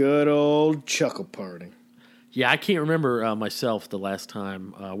 A good old chuckle party. Yeah, I can't remember myself the last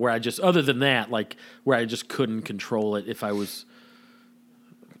time where I just, other than that, like where I just couldn't control it if I was,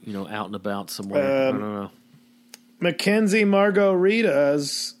 out and about somewhere. I don't know. Mackenzie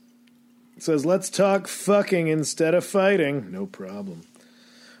Margaritas says, let's talk fucking instead of fighting. No problem.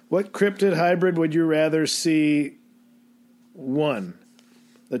 What cryptid hybrid would you rather see? 1,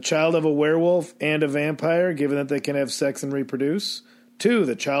 the child of a werewolf and a vampire, given that they can have sex and reproduce. 2,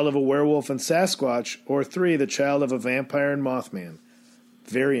 the child of a werewolf and Sasquatch. Or 3, the child of a vampire and Mothman.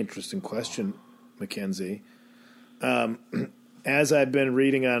 Very interesting question, Mackenzie. As I've been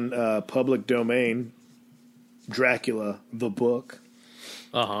reading on Public Domain, Dracula, the book.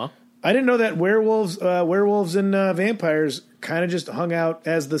 Uh-huh. I didn't know that werewolves and vampires kind of just hung out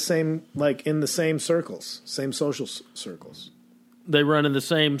as the same, like in the same circles, same social circles. They run in the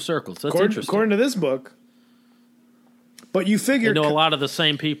same circles. That's interesting. According to this book, But you figure... They know a lot of the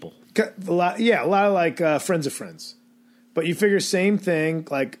same people. A lot of like friends of friends. But you figure same thing,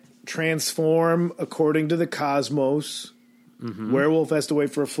 like transform according to the cosmos. Mm-hmm. Werewolf has to wait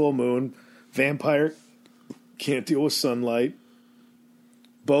for a full moon. Vampire can't deal with sunlight.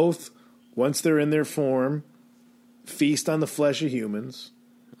 Both, once they're in their form, feast on the flesh of humans.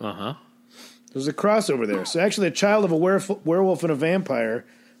 Uh-huh. There's a crossover there. So actually a child of a werewolf and a vampire,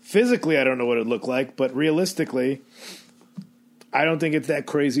 physically I don't know what it'd look like, but realistically, I don't think it's that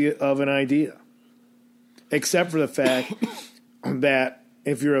crazy of an idea. Except for the fact that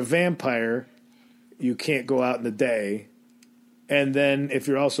if you're a vampire, you can't go out in the day. And then if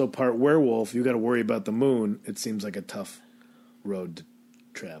you're also part werewolf, you got to worry about the moon. It seems like a tough road to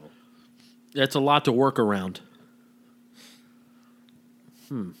travel. That's a lot to work around.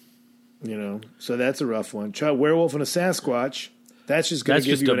 You know, so that's a rough one. Werewolf and a Sasquatch. That's just going to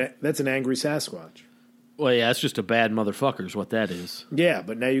give you that's an angry Sasquatch. Well, yeah, that's just a bad motherfucker is what that is. Yeah,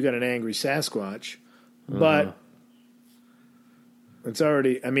 but now you got an angry Sasquatch. But it's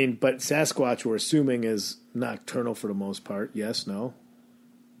already, I mean, but Sasquatch we're assuming is nocturnal for the most part. Yes, no?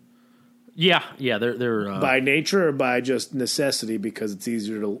 Yeah, they're by nature or by just necessity because it's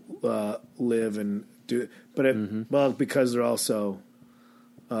easier to live and do. But well, because they're also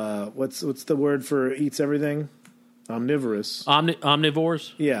what's the word for eats everything? Omnivorous.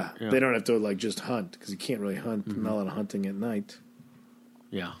 Omnivores. Yeah, they don't have to like just hunt because you can't really hunt. Not a lot of hunting at night.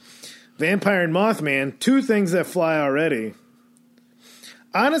 Yeah. Vampire and Mothman, two things that fly already.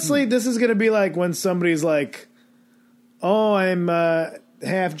 Honestly, this is going to be like when somebody's like, "Oh, I'm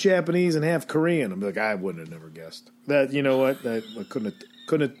half Japanese and half Korean." I'm like, I wouldn't have never guessed that. You know what? I couldn't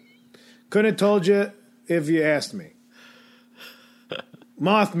have told you if you asked me.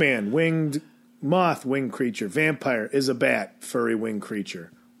 Mothman, winged creature. Vampire is a bat, furry winged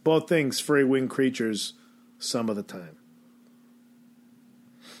creature. Both things, furry winged creatures, some of the time.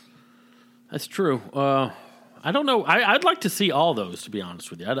 That's true. I don't know. I'd like to see all those, to be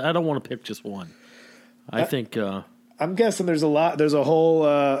honest with you. I don't want to pick just one. I think... I'm guessing there's a lot. There's a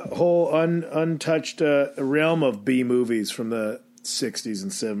whole untouched realm of B movies from the 60s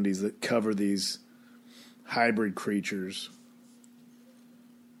and 70s that cover these hybrid creatures.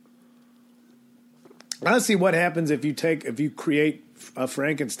 I want to see what happens if you create a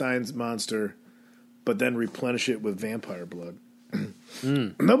Frankenstein's monster, but then replenish it with vampire blood.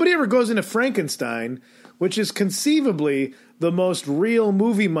 Nobody ever goes into Frankenstein, which is conceivably the most real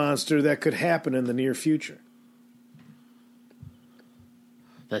movie monster that could happen in the near future.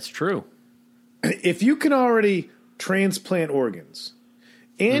 That's true. If you can already transplant organs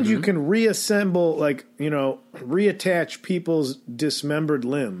and you can reassemble, reattach people's dismembered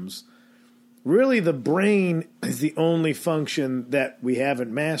limbs, really the brain is the only function that we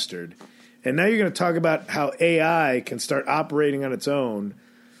haven't mastered. And now you're going to talk about how AI can start operating on its own.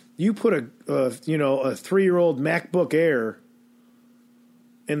 You put a 3-year-old MacBook Air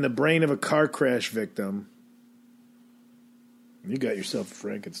in the brain of a car crash victim, you got yourself a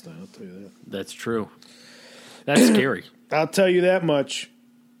Frankenstein, I'll tell you that. That's true. That's scary. I'll tell you that much.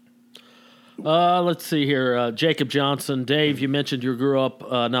 Let's see here. Jacob Johnson. Dave, you mentioned you grew up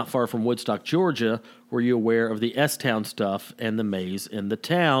not far from Woodstock, Georgia. Were you aware of the S-Town stuff and the maze in the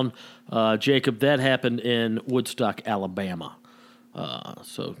town? Jacob, that happened in Woodstock, Alabama.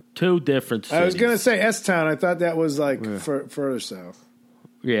 So two different cities. I was going to say S-Town. I thought that was further south.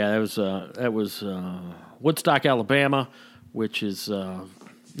 Yeah, that was Woodstock, Alabama, which is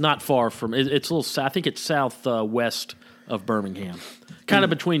not far from. It's a little. I think it's southwest of Birmingham, kind of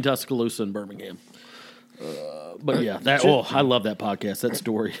between Tuscaloosa and Birmingham. But yeah, I love that podcast. That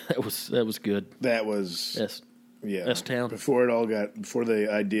story that was good. That was S-Town before the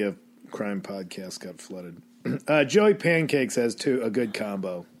idea of crime podcast got flooded. Joey Pancakes has a good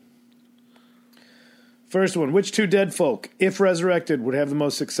combo. First one: which two dead folk, if resurrected, would have the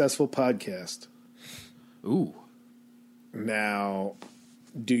most successful podcast? Ooh. Now,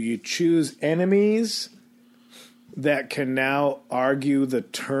 do you choose enemies that can now argue the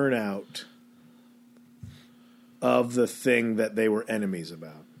turnout of the thing that they were enemies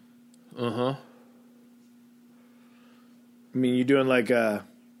about? Uh-huh. I mean, you're doing like a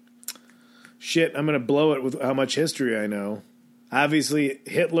shit, I'm going to blow it with how much history I know. Obviously,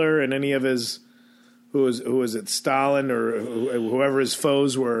 Hitler and any of his, who was it, Stalin or whoever his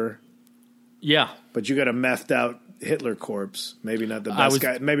foes were. Yeah. But you got a methed out Hitler corpse. Maybe not the best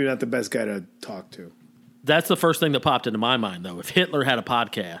guy. Maybe not the best guy to talk to. That's the first thing that popped into my mind, though. If Hitler had a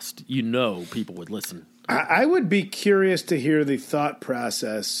podcast, people would listen. I would be curious to hear the thought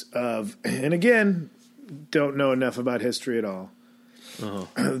process of, and again, don't know enough about history at all.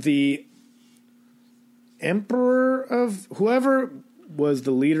 Uh-huh. emperor of whoever was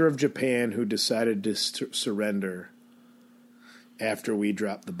the leader of Japan who decided to surrender after we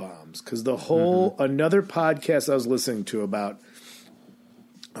dropped the bombs. Because the whole another podcast I was listening to about,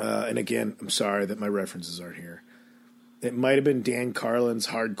 and again, I'm sorry that my references aren't here. It might have been Dan Carlin's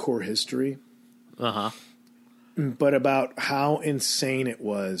Hardcore History. But about how insane it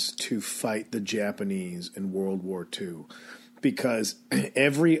was to fight the Japanese in World War II. Because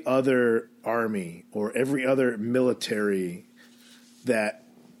every other army or every other military that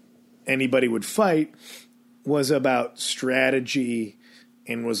anybody would fight was about strategy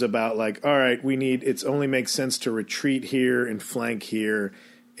and was about like, all right, it only makes sense to retreat here and flank here,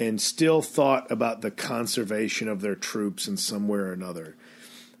 and still thought about the conservation of their troops in some way or another.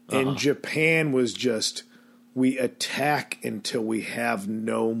 And Japan was just, we attack until we have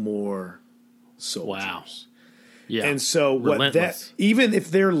no more soldiers. Wow. Yeah. And so even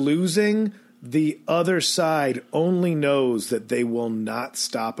if they're losing, the other side only knows that they will not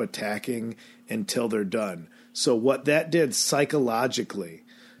stop attacking until they're done. So what that did psychologically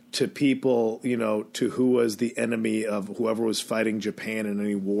to people, to who was the enemy of whoever was fighting Japan in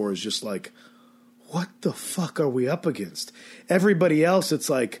any war is just like, what the fuck are we up against? Everybody else, it's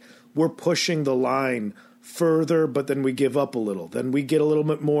like we're pushing the line further, but then we give up a little. Then we get a little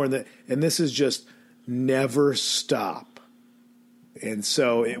bit more. And this is just never stop. And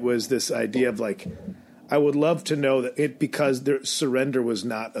so it was this idea of like, I would love to know that because their surrender was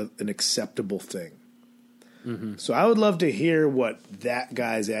not an acceptable thing. So I would love to hear what that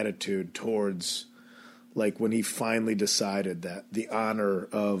guy's attitude towards, like, when he finally decided that the honor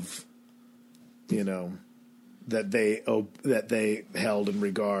of, that they held in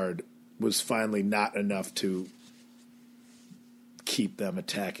regard was finally not enough to keep them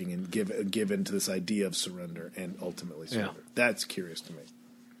attacking and give into this idea of surrender and ultimately surrender. Yeah. That's curious to me.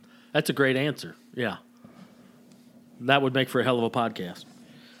 That's a great answer. Yeah. That would make for a hell of a podcast.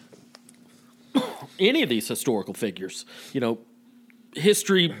 Any of these historical figures,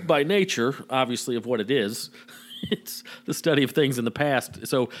 history by nature, obviously, of what it is, it's the study of things in the past.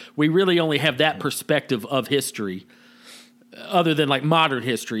 So we really only have that perspective of history other than like modern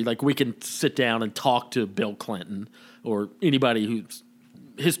history. Like we can sit down and talk to Bill Clinton or anybody who's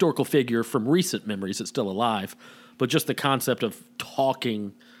historical figure from recent memories that's still alive. But just the concept of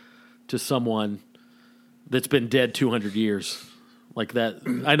talking to someone that's been dead 200 years like that,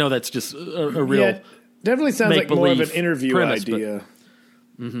 I know that's just a real definitely sounds like more of an interview premise, idea.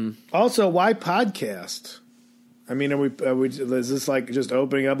 Also, why podcast? I mean, is this like just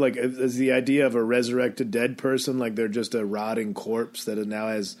opening up? Like, is the idea of a resurrected dead person like they're just a rotting corpse that now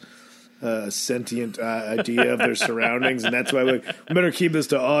has a sentient idea of their surroundings, and that's why we better keep this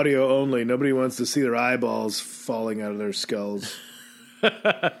to audio only. Nobody wants to see their eyeballs falling out of their skulls.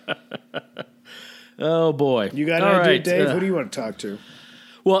 Oh boy! You got an idea, Dave? Who do you want to talk to?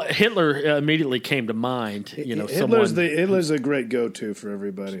 Well, Hitler immediately came to mind. Hitler's a great go-to for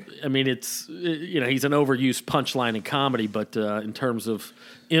everybody. I mean, it's he's an overused punchline in comedy, but in terms of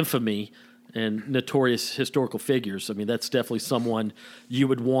infamy and notorious historical figures, I mean, that's definitely someone you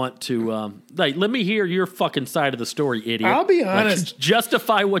would want to let me hear your fucking side of the story, idiot. I'll be honest. Like,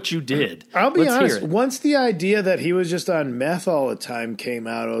 justify what you did. I'll be honest. Once the idea that he was just on meth all the time came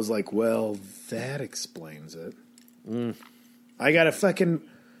out, I was like, well, that explains it. I got a fucking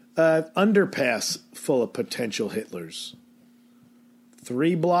underpass full of potential Hitlers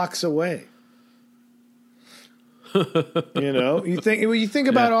 3 blocks away. You think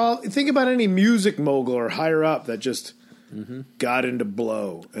about any music mogul or higher up that just got into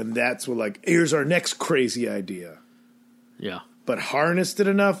blow, and that's what, like, here's our next crazy idea. Yeah, but harnessed it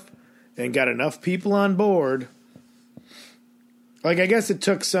enough and got enough people on board. Like, I guess it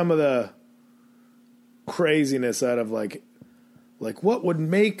took some of the craziness out of like what would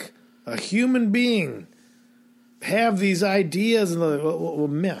make a human being have these ideas and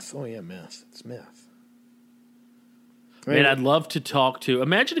myth. Oh yeah, myth. It's myth. Man, I'd love to talk to.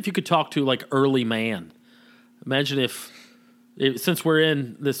 Imagine if you could talk to like early man. Imagine if since we're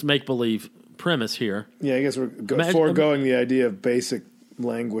in this make believe premise here. Yeah, I guess we're foregoing the idea of basic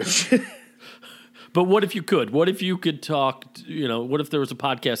language. But what if you could? What if you could talk? What if there was a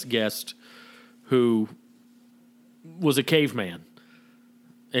podcast guest who was a caveman,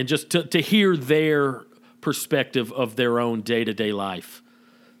 and just to hear their perspective of their own day-to-day life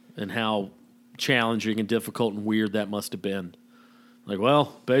and how challenging and difficult and weird that must have been. Like,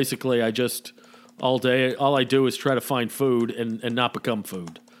 well, basically, I just all I do is try to find food and not become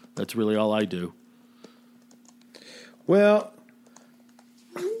food. That's really all I do. Well,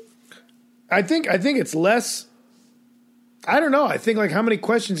 I think it's less I don't know. I think like how many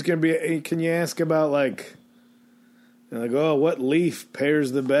questions can you ask about like oh, what leaf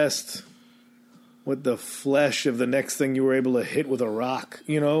pairs the best with the flesh of the next thing you were able to hit with a rock,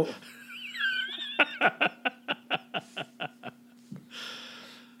 you know?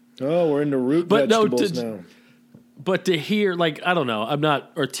 Oh, we're into root vegetables now. But to hear, like, I don't know, I'm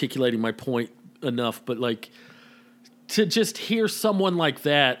not articulating my point enough, but like to just hear someone like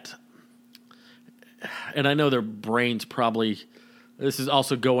that, and I know their brains probably, this is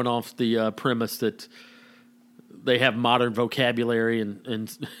also going off the premise that they have modern vocabulary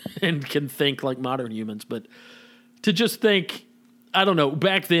and can think like modern humans, but to just think, I don't know,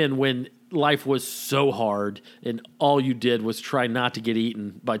 back then when life was so hard and all you did was try not to get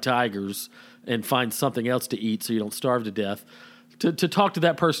eaten by tigers and find something else to eat so you don't starve to death, to talk to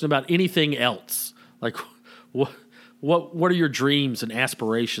that person about anything else, like what are your dreams and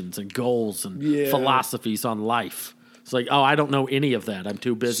aspirations and goals and philosophies on life? It's like, oh, I don't know any of that. I'm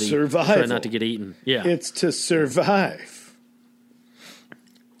too busy trying not to get eaten. Yeah, it's to survive.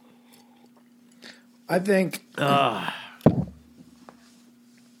 I think. I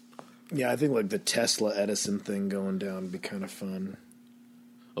think like the Tesla Edison thing going down would be kind of fun.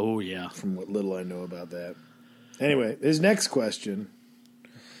 Oh yeah, from what little I know about that. Anyway, his next question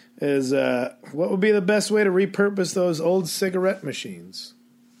is, what would be the best way to repurpose those old cigarette machines?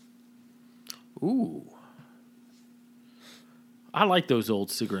 Ooh. I like those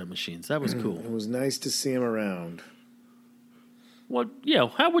old cigarette machines. That was cool. It was nice to see them around. What? Yeah.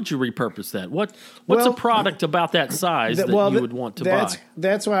 How would you repurpose that? What's a product about that size that you would want to buy?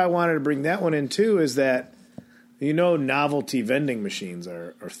 That's why I wanted to bring that one in too. Is that novelty vending machines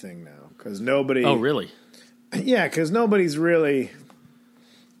are a thing now because nobody. Oh really? Yeah, because nobody's really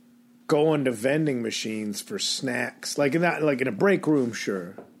going to vending machines for snacks. Like in a break room,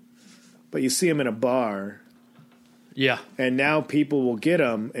 sure, but you see them in a bar. Yeah. And now people will get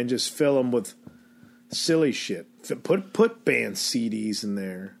them and just fill them with silly shit. Put band CDs in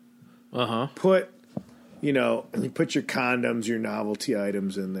there. Uh-huh. You put your condoms, your novelty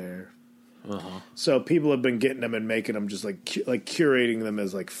items in there. Uh-huh. So people have been getting them and making them just like curating them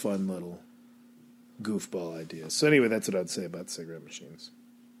as like fun little goofball ideas. So anyway, that's what I'd say about cigarette machines.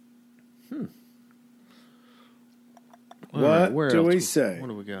 What do we say? What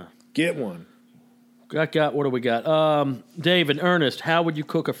do we got? Get one. What do we got? Dave and Ernest, how would you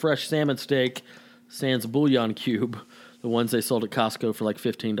cook a fresh salmon steak sans bouillon cube? The ones they sold at Costco for like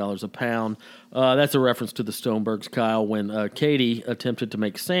 $15 a pound. That's a reference to the Stonebergs, Kyle, when Katie attempted to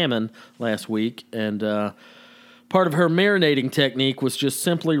make salmon last week, and part of her marinating technique was just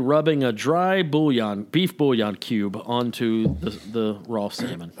simply rubbing a dry beef bouillon cube onto the raw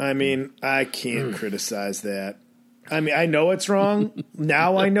salmon. I mean, I can't criticize that. I mean, I know it's wrong.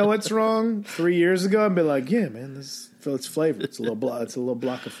 Now I know it's wrong. 3 years ago, I'd be like, "Yeah, man, it's flavor. It's a little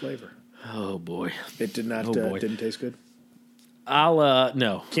block of flavor." Oh boy, it did not. Didn't taste good. I'll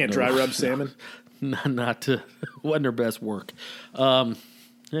no. Can't dry rub salmon. Not to wasn't her best work.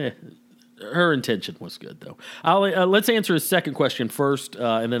 Her intention was good though. Let's answer his second question first,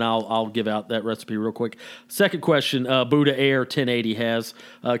 and then I'll give out that recipe real quick. Second question, Buddha Air 1080 has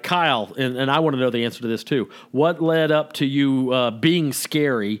Kyle, and I want to know the answer to this too. What led up to you being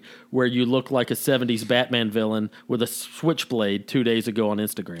scary, where you look like a '70s Batman villain with a switchblade 2 days ago on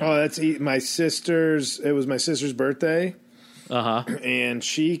Instagram? Oh, that's my sister's. It was my sister's birthday. And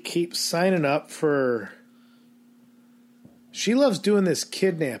she keeps signing up for. She loves doing this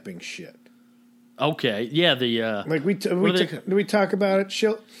kidnapping shit. Okay, yeah, like we talk about it.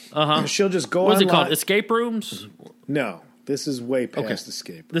 She'll just go. What's it called? Escape rooms? No, this is way past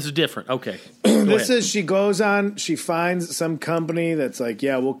escape. This is different. Okay, this is she goes on. She finds some company that's like,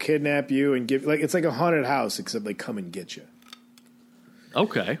 yeah, we'll kidnap you and give it's like a haunted house, except they come and get you.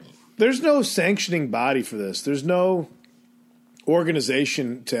 Okay. There's no sanctioning body for this. There's no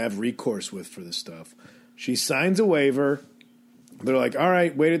organization to have recourse with for this stuff. She signs a waiver. They're like, all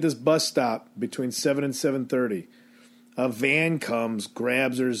right, wait at this bus stop between 7 and 7:30. A van comes,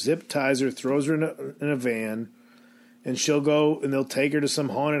 grabs her, zip ties her, throws her in a van, and she'll go and they'll take her to some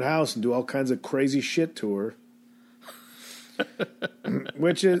haunted house and do all kinds of crazy shit to her.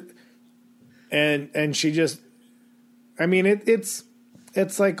 Which is, and she just, I mean, it's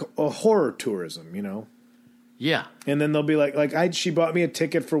like a horror tourism, you know? Yeah. And then they'll be like she bought me a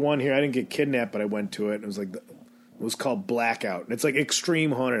ticket for one here. I didn't get kidnapped, but I went to it. And it was like, it was called Blackout. And it's like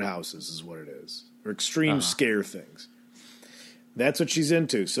extreme haunted houses is what it is. Or extreme scare things. That's what she's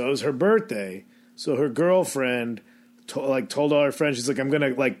into. So it was her birthday. So her girlfriend told all her friends, she's like, I'm going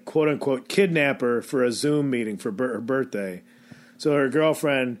to like quote unquote kidnap her for a Zoom meeting for her birthday. So her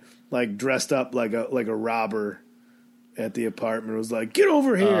girlfriend like dressed up like a robber at the apartment. Was like, get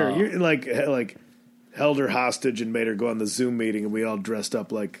over here. You're like held her hostage and made her go on the Zoom meeting, and we all dressed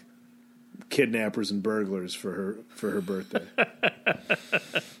up like kidnappers and burglars for her birthday.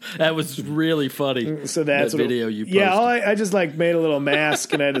 That was really funny. So that's that video you posted. Yeah, I just like made a little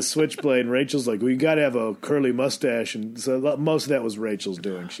mask and I had a switchblade, and Rachel's like, well, you got to have a curly mustache, and so most of that was Rachel's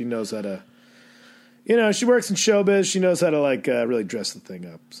doing. She knows how to, she works in showbiz. She knows how to like really dress the thing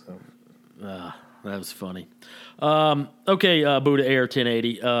up. So that was funny. Okay, Buddha Air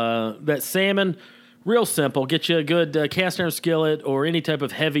 1080. That salmon. Real simple. Get you a good cast iron skillet or any type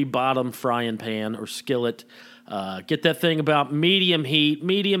of heavy bottom frying pan or skillet. Get that thing about medium heat,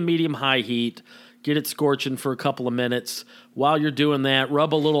 medium high heat. Get it scorching for a couple of minutes. While you're doing that,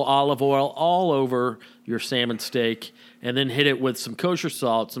 rub a little olive oil all over your salmon steak, and then hit it with some kosher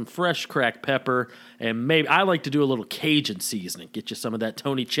salt, some fresh cracked pepper, and maybe I like to do a little Cajun seasoning. Get you some of that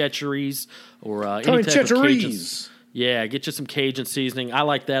Tony Chachere's or any type of Cajun. Yeah, get you some Cajun seasoning. I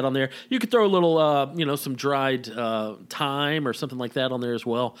like that on there. You could throw a little, some dried thyme or something like that on there as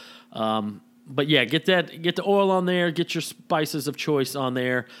well. But yeah, get the oil on there. Get your spices of choice on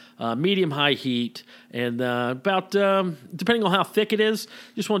there. Medium high heat, and about depending on how thick it is,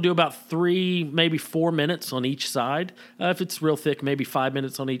 you just want to do about 3, maybe 4 minutes on each side. If it's real thick, maybe 5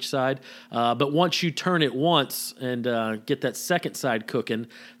 minutes on each side. But once you turn it once and get that second side cooking,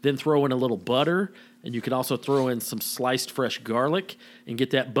 then throw in a little butter. And you can also throw in some sliced fresh garlic and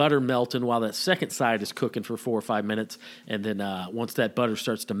get that butter melting while that second side is cooking for 4 or 5 minutes. And then once that butter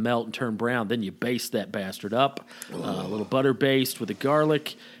starts to melt and turn brown, then you baste that bastard up. A little butter baste with the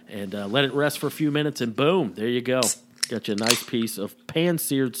garlic, and let it rest for a few minutes, and boom, there you go. Got you a nice piece of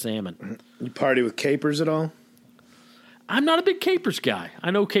pan-seared salmon. You party with capers at all? I'm not a big capers guy.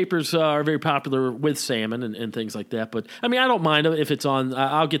 I know capers are very popular with salmon and things like that, but I mean, I don't mind if it's on.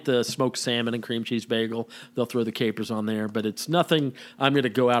 I'll get the smoked salmon and cream cheese bagel. They'll throw the capers on there, but it's nothing I'm going to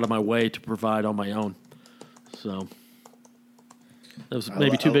go out of my way to provide on my own. So that was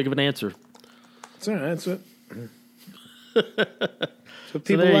maybe too big of an answer. That's all right. That's what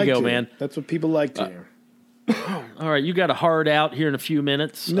people there like you go, to. Man. That's what people like to hear. All right, you got a hard out here in a few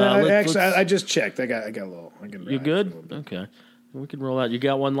minutes. No, I just checked. I got a little. You good? Okay, we can roll out. You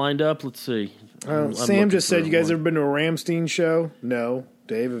got one lined up. Let's see. Sam just said, "You guys ever been to a Ramstein show?" No,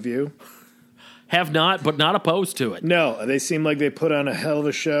 Dave, have you? Have not, but not opposed to it. No, they seem like they put on a hell of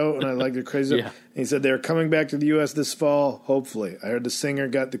a show, and I like their crazy. Yeah. And he said they're coming back to the U.S. this fall. Hopefully, I heard the singer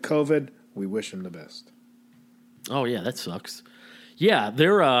got the COVID. We wish him the best. Oh yeah, that sucks. Yeah,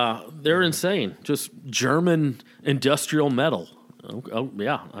 they're insane. Just German industrial metal. Oh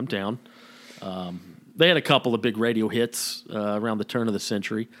yeah, I'm down. They had a couple of big radio hits around the turn of the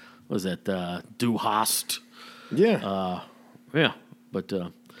century. What was that Du Hast? Yeah. Yeah, but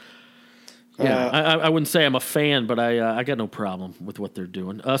I wouldn't say I'm a fan, but I got no problem with what they're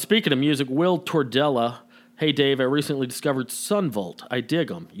doing. Speaking of music, Will Tordella. Hey, Dave, I recently discovered Sunvolt. I dig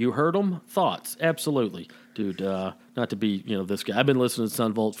them. You heard them? Thoughts? Absolutely. Dude, not to be, this guy. I've been listening to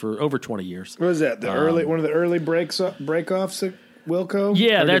Sunvolt for over 20 years. What was that? One of the early break-offs at Wilco?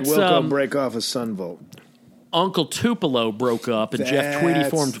 Yeah, or did Wilco break off as Sunvolt? Uncle Tupelo broke up, and Jeff Tweedy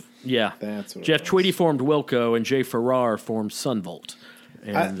formed. Yeah, that's what Jeff Tweedy formed Wilco, and Jay Farrar formed Sunvolt,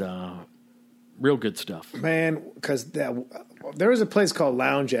 and real good stuff. Man, because there was a place called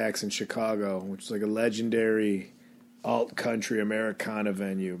Lounge Axe in Chicago, which is like a legendary alt country Americana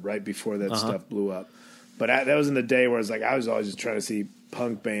venue right before that stuff blew up. But that was in the day where I was always just trying to see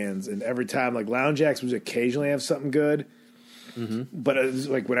punk bands, and every time like Lounge Axe would occasionally have something good. Mm-hmm. But it was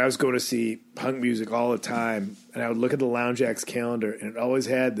like when I was going to see punk music all the time, and I would look at the Lounge Axe calendar, and it always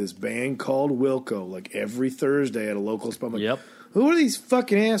had this band called Wilco, like every Thursday at a local spot. I'm like, yep. Who are these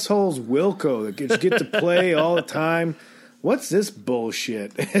fucking assholes Wilco that just get to play all the time? What's this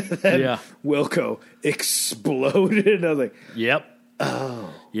bullshit? Wilco exploded. And I was like, yep.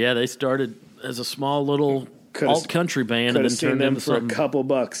 Oh. Yeah, they started as a small little alt country band and then turned into something. For a couple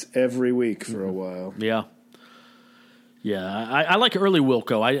bucks every week for a while. Yeah. Yeah, I like early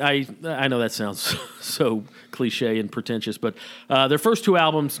Wilco. I know that sounds so cliche and pretentious, but their first 2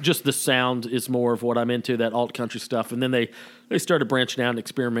 albums, just the sound is more of what I'm into, that alt country stuff. And then they started branching out and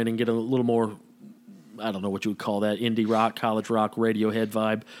experimenting, get a little more, I don't know what you would call that, indie rock, college rock, Radiohead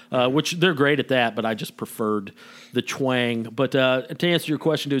vibe, which they're great at that, but I just preferred the twang. But to answer your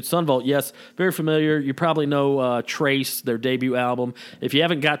question, dude, Sunvolt, yes, very familiar. You probably know Trace, their debut album. If you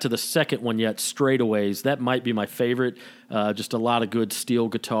haven't got to the second one yet, Straightaways, that might be my favorite. Just a lot of good steel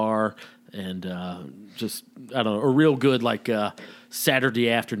guitar and just, I don't know, a real good like Saturday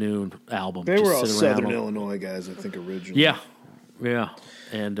afternoon album. They were all Southern Illinois guys, I think, originally. Yeah. Yeah,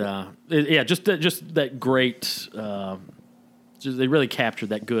 and just that great. They really captured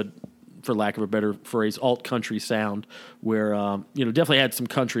that good, for lack of a better phrase, alt country sound, where definitely had some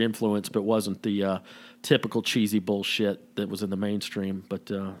country influence, but wasn't the typical cheesy bullshit that was in the mainstream.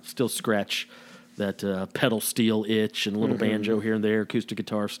 But still scratch that pedal steel itch and a little banjo here and there, acoustic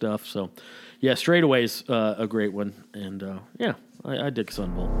guitar stuff. So, yeah, Straight Away's a great one, and I dig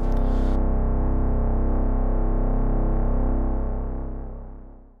Sunvolt.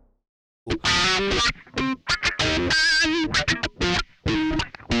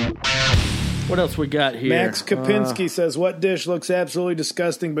 What else we got here? Max Kapinski says, what dish looks absolutely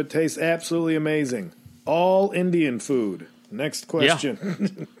disgusting but tastes absolutely amazing? All Indian food. Next question.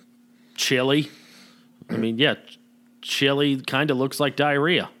 Yeah. Chili. I mean, chili kind of looks like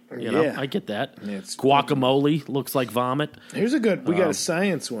diarrhea. You know, I get that. It's guacamole looks like vomit. Here's a good, we got a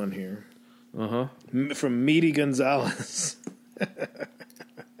science one here. From Meaty Gonzalez.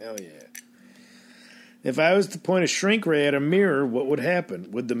 Hell yeah. If I was to point a shrink ray at a mirror, what would happen?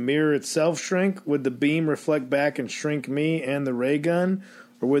 Would the mirror itself shrink? Would the beam reflect back and shrink me and the ray gun?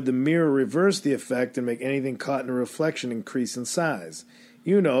 Or would the mirror reverse the effect and make anything caught in a reflection increase in size?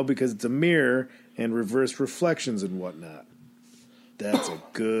 You know, because it's a mirror and reverse reflections and whatnot. That's a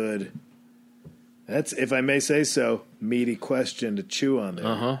good, if I may say so, meaty question to chew on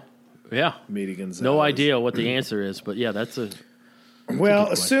there. Yeah. Meaty Gonzalez. No idea what the answer is, but yeah, that's a... Well,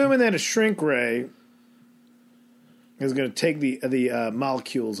 assuming that a shrink ray is going to take the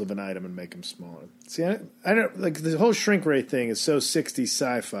molecules of an item and make them smaller. See, I don't like the whole shrink ray thing is so 60s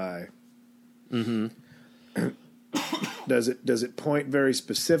sci-fi. Does it point very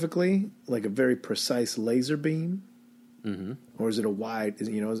specifically, like a very precise laser beam, or is it a wide? Is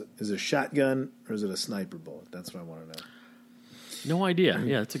it a shotgun or is it a sniper bullet? That's what I want to know. No idea.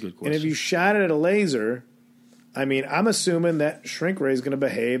 Yeah, that's a good question. And if you shot it at a laser, I mean, I'm assuming that shrink ray is going to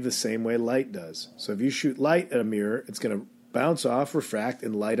behave the same way light does. So if you shoot light at a mirror, it's going to bounce off, refract,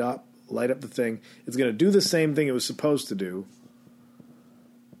 and light up the thing. It's going to do the same thing it was supposed to do.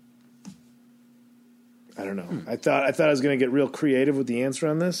 I don't know. I thought I was going to get real creative with the answer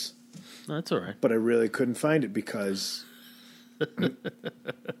on this. That's all right. But I really couldn't find it because...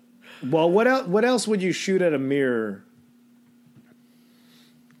 Well, what else would you shoot at a mirror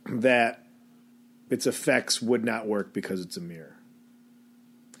that its effects would not work because it's a mirror?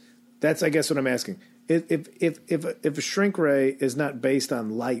 That's, I guess, what I'm asking. If a shrink ray is not based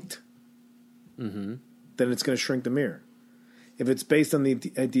on light, then it's going to shrink the mirror. If it's based on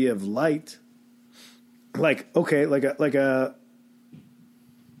the idea of light, like a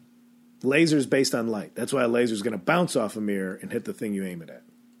laser's based on light. That's why a laser's going to bounce off a mirror and hit the thing you aim it at.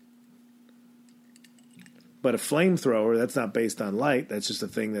 But a flamethrower, that's not based on light. That's just a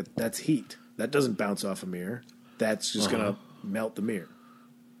thing that's heat. That doesn't bounce off a mirror. That's just going to melt the mirror.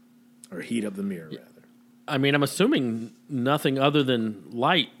 Or heat up the mirror, rather. I mean, I'm assuming nothing other than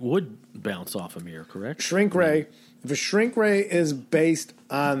light would bounce off a mirror, correct? Shrink ray. If a shrink ray is based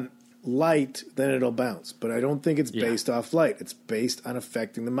on light, then it'll bounce. But I don't think it's based off light. It's based on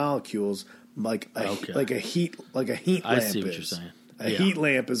affecting the molecules like a heat lamp is. I see what you're saying. A heat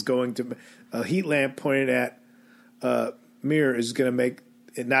lamp is going to... A heat lamp pointed at a mirror is going to make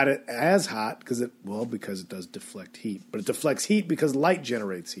it not as hot because it does deflect heat. But it deflects heat because light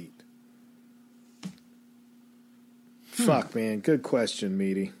generates heat. Fuck, man. Good question,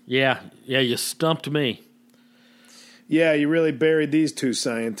 Meaty. Yeah, you stumped me. Yeah, you really buried these two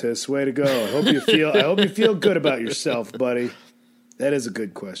scientists. Way to go. I hope you feel good about yourself, buddy. That is a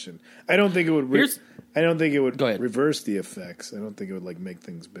good question. I don't think it would reverse the effects. I don't think it would make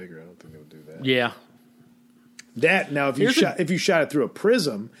things bigger. I don't think it would do that. Yeah. That now if you shot it through a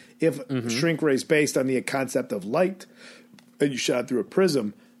prism, if shrink ray is based on the concept of light and you shot it through a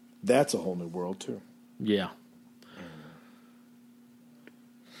prism, that's a whole new world too. Yeah.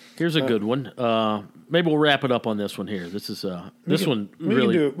 Here's a good one. Maybe we'll wrap it up on this one here. This is we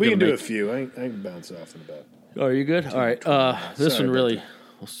can do a few. I can bounce off in about. Oh, are you good? All right. This one really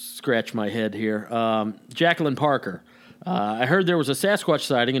will scratch my head here. Jacqueline Parker. I heard there was a Sasquatch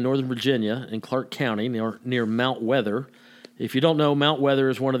sighting in Northern Virginia in Clark County near Mount Weather. If you don't know, Mount Weather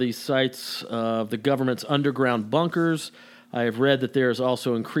is one of these sites of the government's underground bunkers. I have read that there is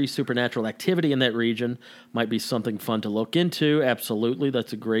also increased supernatural activity in that region. Might be something fun to look into. Absolutely.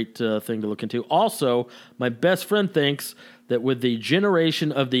 That's a great thing to look into. Also, my best friend thinks that with the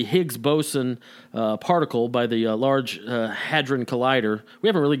generation of the Higgs boson particle by the Large Hadron Collider, we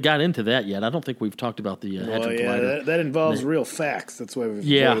haven't really got into that yet. I don't think we've talked about the Hadron Collider. That involves real facts. That's why we've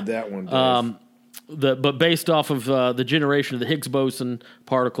avoided that one, Dave. but based off of the generation of the Higgs boson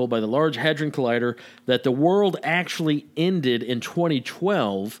particle by the Large Hadron Collider, that the world actually ended in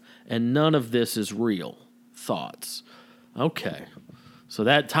 2012, and none of this is real. Thoughts? Okay. So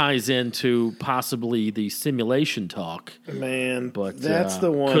that ties into possibly the simulation talk. Man, but that's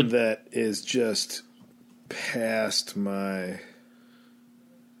the one that is just past my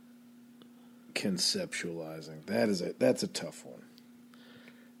conceptualizing. That's a tough one.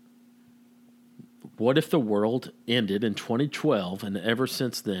 What if the world ended in 2012 and ever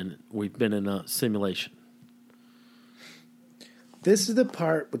since then we've been in a simulation? This is the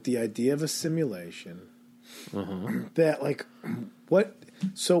part with the idea of a simulation that, like, what?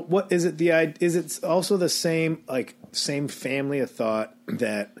 So what is it? Is it also the same family of thought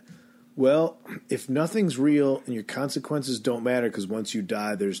that, well, if nothing's real and your consequences don't matter because once you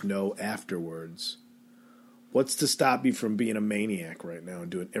die there's no afterwards, what's to stop you from being a maniac right now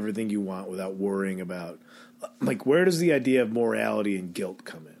and doing everything you want without worrying about, like, where does the idea of morality and guilt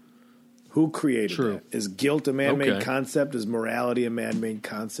come in? Who created that? Is guilt a man-made concept? Is morality a man-made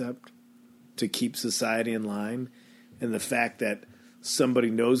concept to keep society in line? And the fact that somebody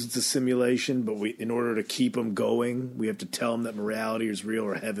knows it's a simulation, but in order to keep them going, we have to tell them that morality is real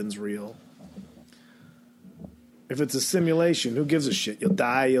or heaven's real. If it's a simulation, who gives a shit? You'll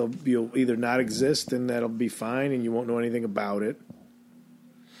die, you'll either not exist, and that'll be fine, and you won't know anything about it.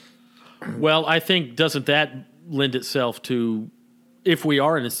 Well, I think, doesn't that lend itself to, if we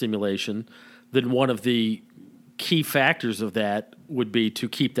are in a simulation, then one of the key factors of that would be to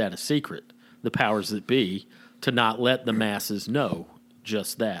keep that a secret, the powers that be, to not let the masses know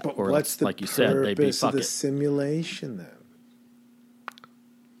just that. But or what's the like you said, they'd be purpose of the simulation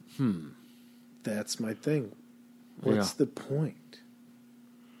then? That's my thing. What's the point?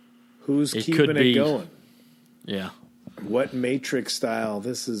 Who's keeping it going? Yeah. What Matrix style?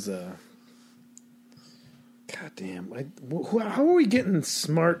 This is a... Goddamn. How are we getting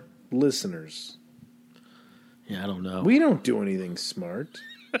smart listeners? Yeah, I don't know. We don't do anything smart.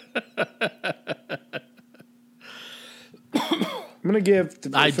 I'm going to give...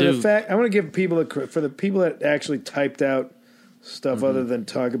 I'm going to give people... For the people that actually typed out stuff other than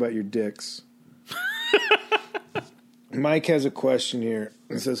talk about your dicks... Mike has a question here.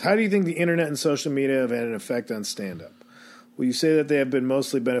 It says, how do you think the internet and social media have had an effect on stand-up? Will you say that they have been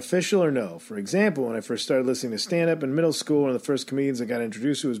mostly beneficial or no? For example, when I first started listening to stand-up in middle school, one of the first comedians I got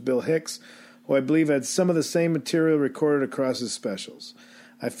introduced to was Bill Hicks, who I believe had some of the same material recorded across his specials.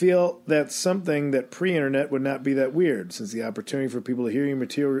 I feel that's something that pre-internet would not be that weird, since the opportunity for people to hear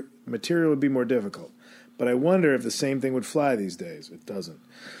your material would be more difficult. But I wonder if the same thing would fly these days. It doesn't.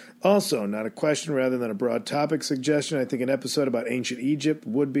 Also, not a question rather than a broad topic suggestion, I think an episode about ancient Egypt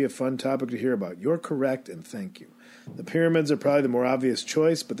would be a fun topic to hear about. You're correct, and thank you. The pyramids are probably the more obvious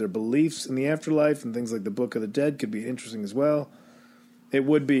choice, but their beliefs in the afterlife and things like the Book of the Dead could be interesting as well. It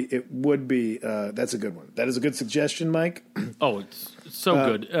would be. That's a good one. That is a good suggestion, Mike. Oh, it's so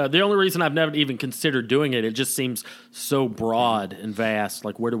good. The only reason I've never even considered doing it just seems so broad and vast.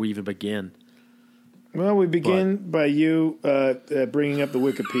 Like, where do we even begin? Well, we begin by you bringing up the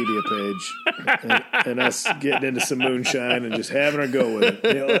Wikipedia page and us getting into some moonshine and just having our go with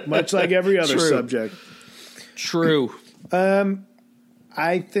it, much like every other subject. True.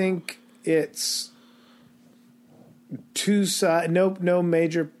 I think it's two sides. No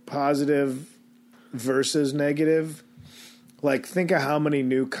major positive versus negative. Like, think of how many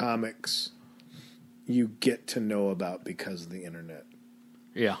new comics you get to know about because of the internet.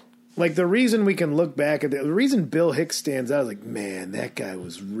 Yeah. Like, the reason we can look back at the reason Bill Hicks stands out is like, man, that guy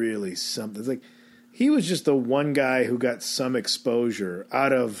was really something. It's like, he was just the one guy who got some exposure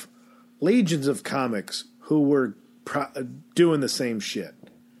out of legions of comics who were doing the same shit,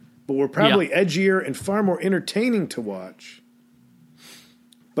 but were probably edgier and far more entertaining to watch,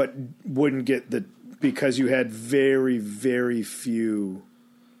 but wouldn't get because you had very, very few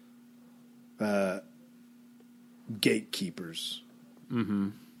gatekeepers.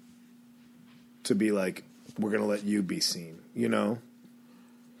 Mm-hmm. To be like, we're going to let you be seen, you know?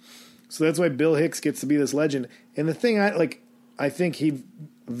 So that's why Bill Hicks gets to be this legend. And the thing I think he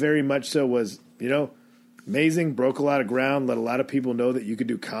very much so was, amazing, broke a lot of ground, let a lot of people know that you could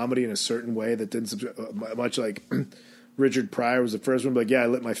do comedy in a certain way that didn't, much like Richard Pryor was the first one, but I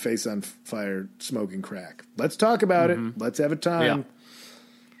lit my face on fire smoking crack. Let's talk about it. Let's have a time.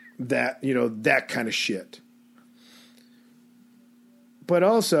 Yeah. That kind of shit. But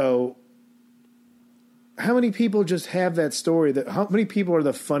also, how many people just have that story? How many people are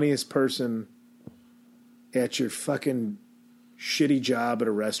the funniest person at your fucking shitty job at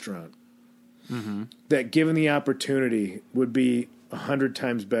a restaurant that, given the opportunity, would be 100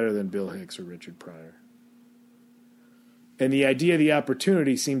 times better than Bill Hicks or Richard Pryor. And the idea of the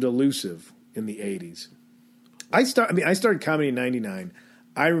opportunity seemed elusive in the 80s. I started comedy in 99.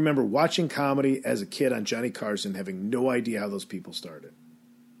 I remember watching comedy as a kid on Johnny Carson, having no idea how those people started.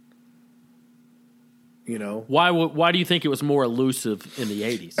 You know? Why do you think it was more elusive in the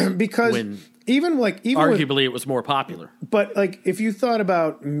 80s? Because even arguably it was more popular. But like if you thought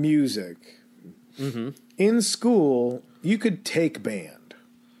about music, in school, you could take band.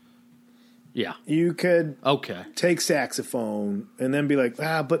 Yeah. You could take saxophone and then be like,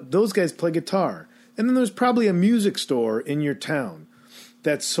 but those guys play guitar. And then there's probably a music store in your town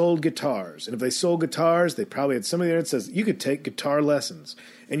that sold guitars. And if they sold guitars, they probably had somebody there that says, you could take guitar lessons.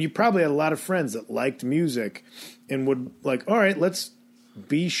 And you probably had a lot of friends that liked music and would like, all right, let's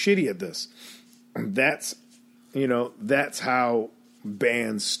be shitty at this. That's how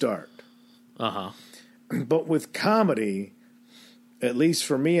bands start. Uh-huh. But with comedy, at least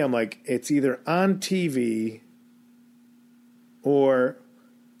for me, I'm like, it's either on TV or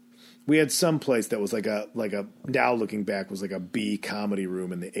we had some place that was like a now looking back was like a B comedy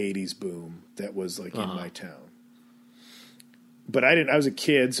room in the 80s boom that was like in my town. But I was a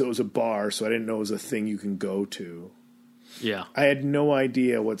kid, so it was a bar, so I didn't know it was a thing you can go to. Yeah. I had no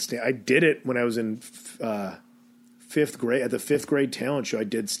idea I did it when I was in fifth grade. At the 5th grade talent show, I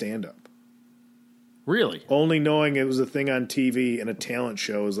did stand up. Really? Only knowing it was a thing on TV and a talent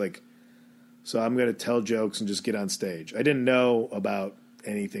show was like, so I'm going to tell jokes and just get on stage. I didn't know about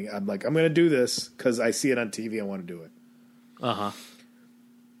anything. I'm like, I'm going to do this because I see it on TV. I want to do it. Uh-huh.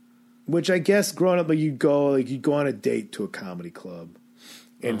 Which I guess growing up, you'd go on a date to a comedy club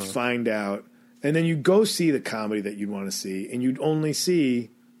and find out, and then you go see the comedy that you'd want to see, and you'd only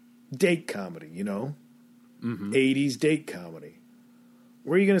see date comedy, 80s date comedy.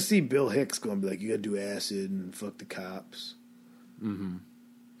 Where are you going to see Bill Hicks going to be like, you got to do acid and fuck the cops? Mm-hmm.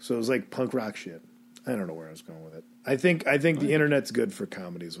 So it was like punk rock shit. I don't know where I was going with it. I think the internet's good for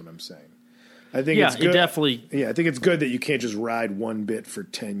comedy is what I'm saying. I think it's good. It definitely. Yeah, I think it's good that you can't just ride one bit for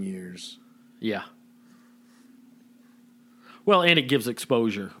 10 years. Yeah. Well, and it gives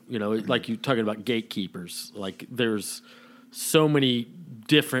exposure. Like you're talking about gatekeepers. Like there's so many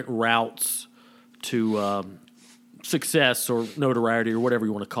different routes to success or notoriety or whatever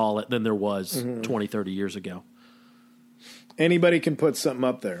you want to call it than there was 20, 30 years ago. Anybody can put something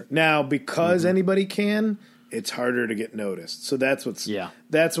up there. Now, because anybody can, it's harder to get noticed. So that's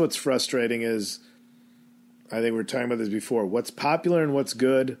what's frustrating is, I think we were talking about this before, what's popular and what's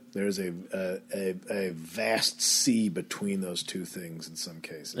good, there's a vast sea between those two things in some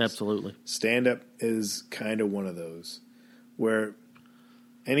cases. Absolutely. Stand-up is kind of one of those where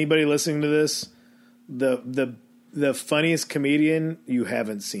anybody listening to this, the funniest comedian, you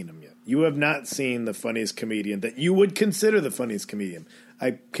haven't seen him yet. You have not seen the funniest comedian that you would consider the funniest comedian.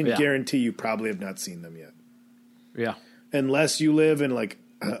 I can guarantee you probably have not seen them yet. Yeah. Unless you live in like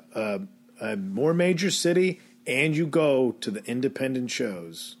a more major city and you go to the independent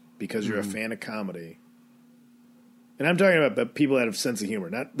shows because you're a fan of comedy. And I'm talking about people that have sense of humor.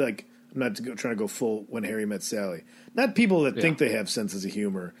 Not like, I'm not trying to go full When Harry Met Sally. Not people that think they have senses of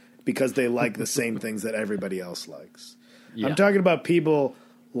humor because they like the same things that everybody else likes. Yeah. I'm talking about people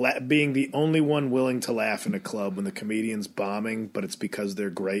being the only one willing to laugh in a club when the comedian's bombing, but it's because they're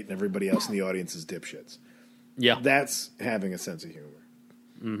great and everybody else in the audience is dipshits. Yeah. That's having a sense of humor.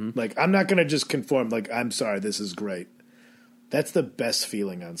 Mm-hmm. Like, I'm not going to just conform, like, I'm sorry, this is great. That's the best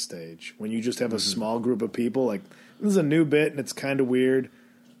feeling on stage. When you just have a small group of people, like, this is a new bit and it's kind of weird.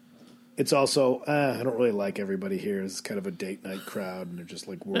 It's also, I don't really like everybody here. It's kind of a date night crowd, and they're just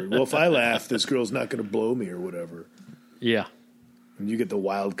like worried. Well, if I laugh, this girl's not going to blow me or whatever. Yeah. And you get the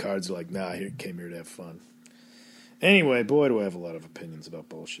wild cards like, nah, I came here to have fun. Anyway, boy, do I have a lot of opinions about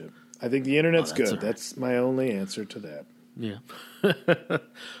bullshit. I think the internet's good. Right. That's my only answer to that. Yeah. Well,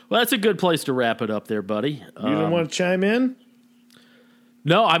 that's a good place to wrap it up there, buddy. You don't want to chime in?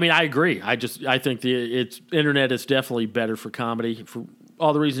 No, I mean, I agree. I think the internet is definitely better for comedy for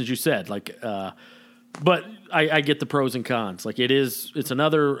all the reasons you said. Like, but I get the pros and cons. Like, it's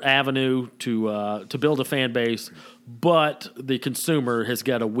another avenue to build a fan base, but the consumer has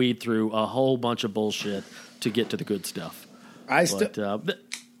got to weed through a whole bunch of bullshit to get to the good stuff.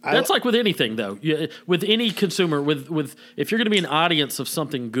 That's like with anything, though. With any consumer, with if you're going to be an audience of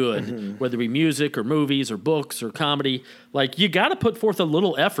something good, whether it be music or movies or books or comedy, like you got to put forth a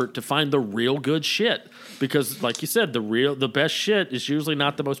little effort to find the real good shit. Because, like you said, the best shit is usually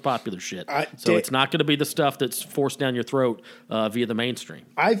not the most popular shit. So it's not going to be the stuff that's forced down your throat via the mainstream.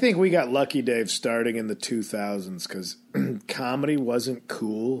 I think we got lucky, Dave, starting in the 2000s because comedy wasn't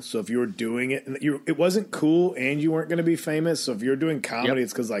cool. So if you were doing it, and it wasn't cool, and you weren't going to be famous. So if you're doing comedy,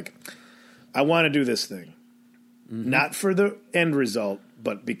 it's because like, I want to do this thing, not for the end result,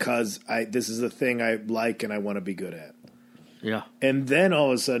 but because this is a thing I like and I want to be good at. Yeah. And then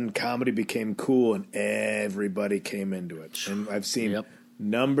all of a sudden, comedy became cool, and everybody came into it. And I've seen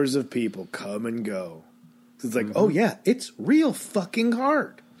numbers of people come and go. So it's like, oh yeah, it's real fucking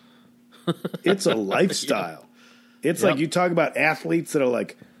hard. It's a lifestyle. It's like you talk about athletes that are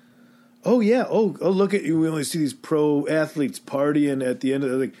like, oh yeah, oh look at you. We only see these pro athletes partying at the end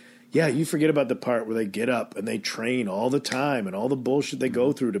of the like, yeah, you forget about the part where they get up and they train all the time and all the bullshit they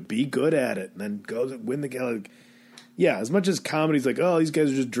go through to be good at it and then go to win the game. Like, yeah, as much as comedy's like, oh, these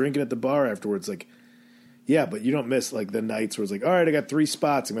guys are just drinking at the bar afterwards. Like, yeah, but you don't miss like the nights where it's like, all right, I got 3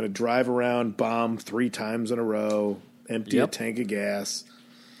 spots. I'm going to drive around, bomb 3 times in a row, empty a tank of gas.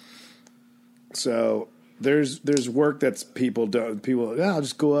 So there's work that's people do. People, I'll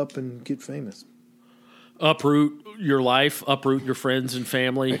just go up and get famous. Uproot your life, uproot your friends and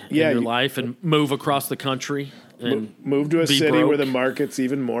family in your life, and move across the country. And move to a city where the market's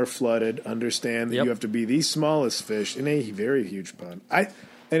even more flooded. Understand that you have to be the smallest fish in a very huge pond.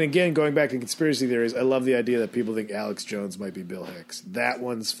 And again, going back to conspiracy theories, I love the idea that people think Alex Jones might be Bill Hicks. That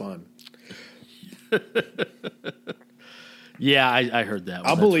one's fun. Yeah, I heard that one.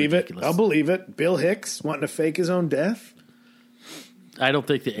 I'll believe it. Bill Hicks wanting to fake his own death? I don't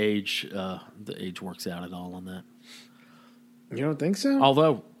think the age works out at all on that. You don't think so?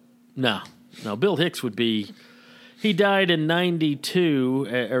 Although, no, Bill Hicks would be. He died in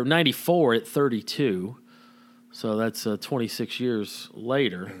 92 or 94 at 32, so that's 26 years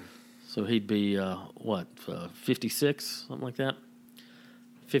later. So he'd be 56, something like that,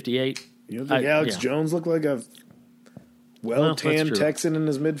 58. You don't think Alex Jones looked like a well-tanned Texan in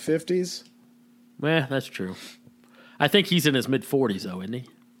his mid-50s? That's true. I think he's in his mid-40s, though, isn't he?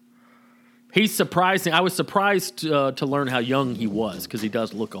 He's surprising. I was surprised to learn how young he was because he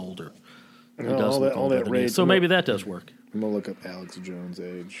does look older. He does look older than he is. So maybe that does work. I'm going to look up Alex Jones'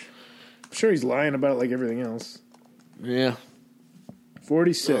 age. I'm sure he's lying about it like everything else. Yeah.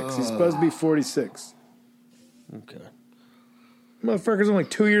 46. He's supposed to be 46. Okay. Motherfucker's only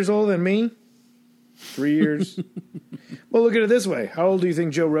 2 years older than me. 3 years. Well, look at it this way. How old do you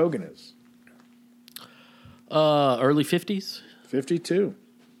think Joe Rogan is? Early 50s? 52.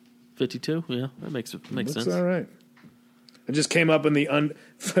 52? Yeah, that makes sense. That's all right. It just came up in the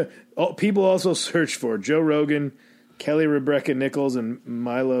people also search for Joe Rogan, Kelly Rebecca Nichols, and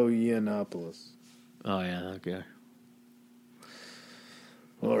Milo Yiannopoulos. Oh, yeah, okay.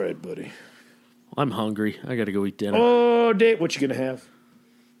 All right, buddy. I'm hungry. I got to go eat dinner. Oh, Dave, what you going to have?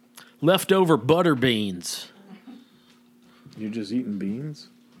 Leftover butter beans. You're just eating beans?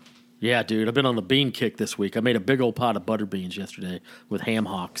 Yeah, dude. I've been on the bean kick this week. I made a big old pot of butter beans yesterday with ham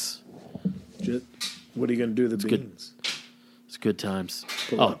hocks. What are you going to do with the beans? It's good times.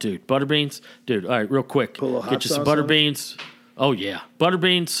 Dude, butter beans. Dude, all right, real quick. Get you some butter beans. Oh, yeah. Butter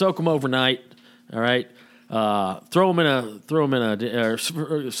beans, soak them overnight. All right. Soak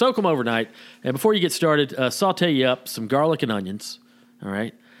them overnight. And before you get started, saute you up some garlic and onions. All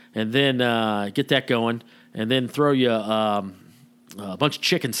right. And then get that going. And then throw you a bunch of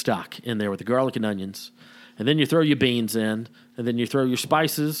chicken stock in there with the garlic and onions. And then you throw your beans in. And then you throw your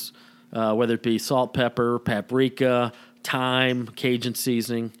spices, whether it be salt, pepper, paprika, thyme, Cajun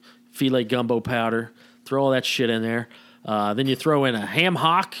seasoning, filet gumbo powder. Throw all that shit in there. Then you throw in a ham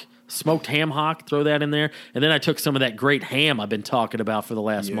hock, smoked ham hock, throw that in there. And then I took some of that great ham I've been talking about for the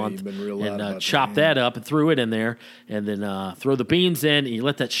last month and chopped that up and threw it in there. And then throw the beans in, and you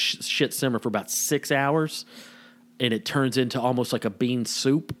let that shit simmer for about 6 hours. And it turns into almost like a bean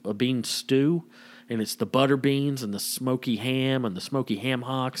soup, a bean stew. And it's the butter beans and the smoky ham and the smoky ham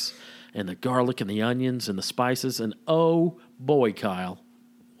hocks and the garlic and the onions and the spices. And oh, boy, Kyle,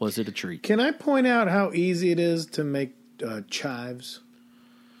 was it a treat. Can I point out how easy it is to make chives?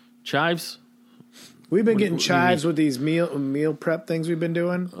 Chives? We've been getting chives with these meal prep things we've been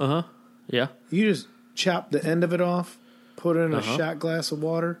doing. Uh-huh. Yeah. You just chop the end of it off, put it in a shot glass of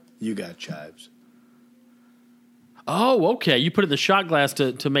water, you got chives. Oh, okay. You put it in the shot glass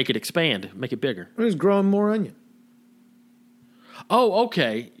to make it expand, make it bigger. It's growing more onion. Oh,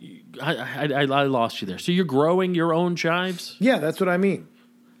 okay. I lost you there. So you're growing your own chives? Yeah, that's what I mean.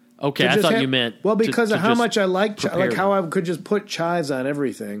 Okay, I thought you meant... Well, because of how much I like how I could just put chives on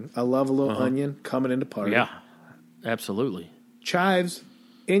everything. I love a little onion coming into party. Yeah, absolutely. Chives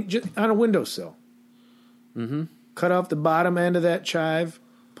just on a windowsill. Mm-hmm. Cut off the bottom end of that chive,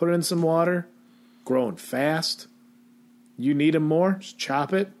 put it in some water, growing fast. You need them more, just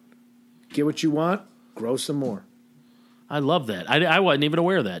chop it. Get what you want, grow some more. I love that. I wasn't even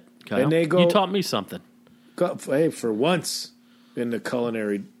aware of that, Kyle. And they go, you taught me something. Hey, for once in the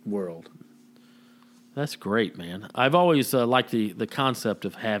culinary world. That's great, man. I've always liked the concept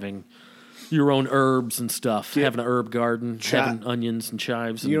of having your own herbs and stuff, having an herb garden, having onions and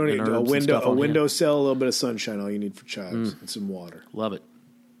chives. You don't and need herbs a windowsill, a little bit of sunshine. All you need for chives and some water. Love it.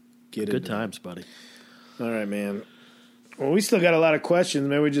 Good times, buddy. All right, man. Well, we still got a lot of questions,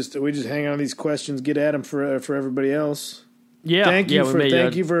 man. We just hang on these questions, get at them for everybody else. Yeah, thank you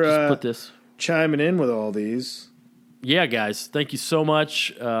for put this chiming in with all these. Yeah, guys, thank you so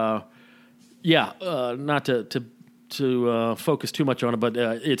much. Not to focus too much on it, but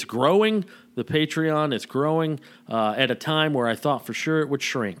it's growing. The Patreon is growing at a time where I thought for sure it would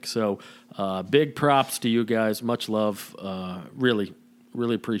shrink. So big props to you guys. Much love. Really,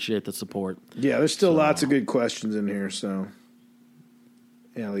 really appreciate the support. Yeah, there's still lots of good questions in here, so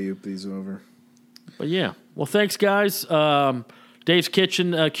alley-oop these over. But yeah, well, thanks, guys. Dave's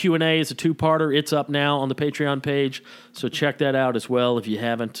Kitchen Q&A is a two-parter. It's up now on the Patreon page, so check that out as well if you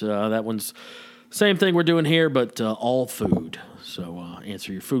haven't. That one's same thing we're doing here, but all food. So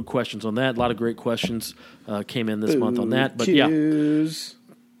answer your food questions on that. A lot of great questions came in this month on that. But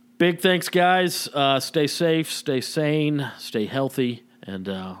big thanks, guys. Stay safe, stay sane, stay healthy, and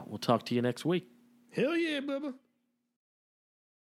we'll talk to you next week. Hell yeah, Bubba.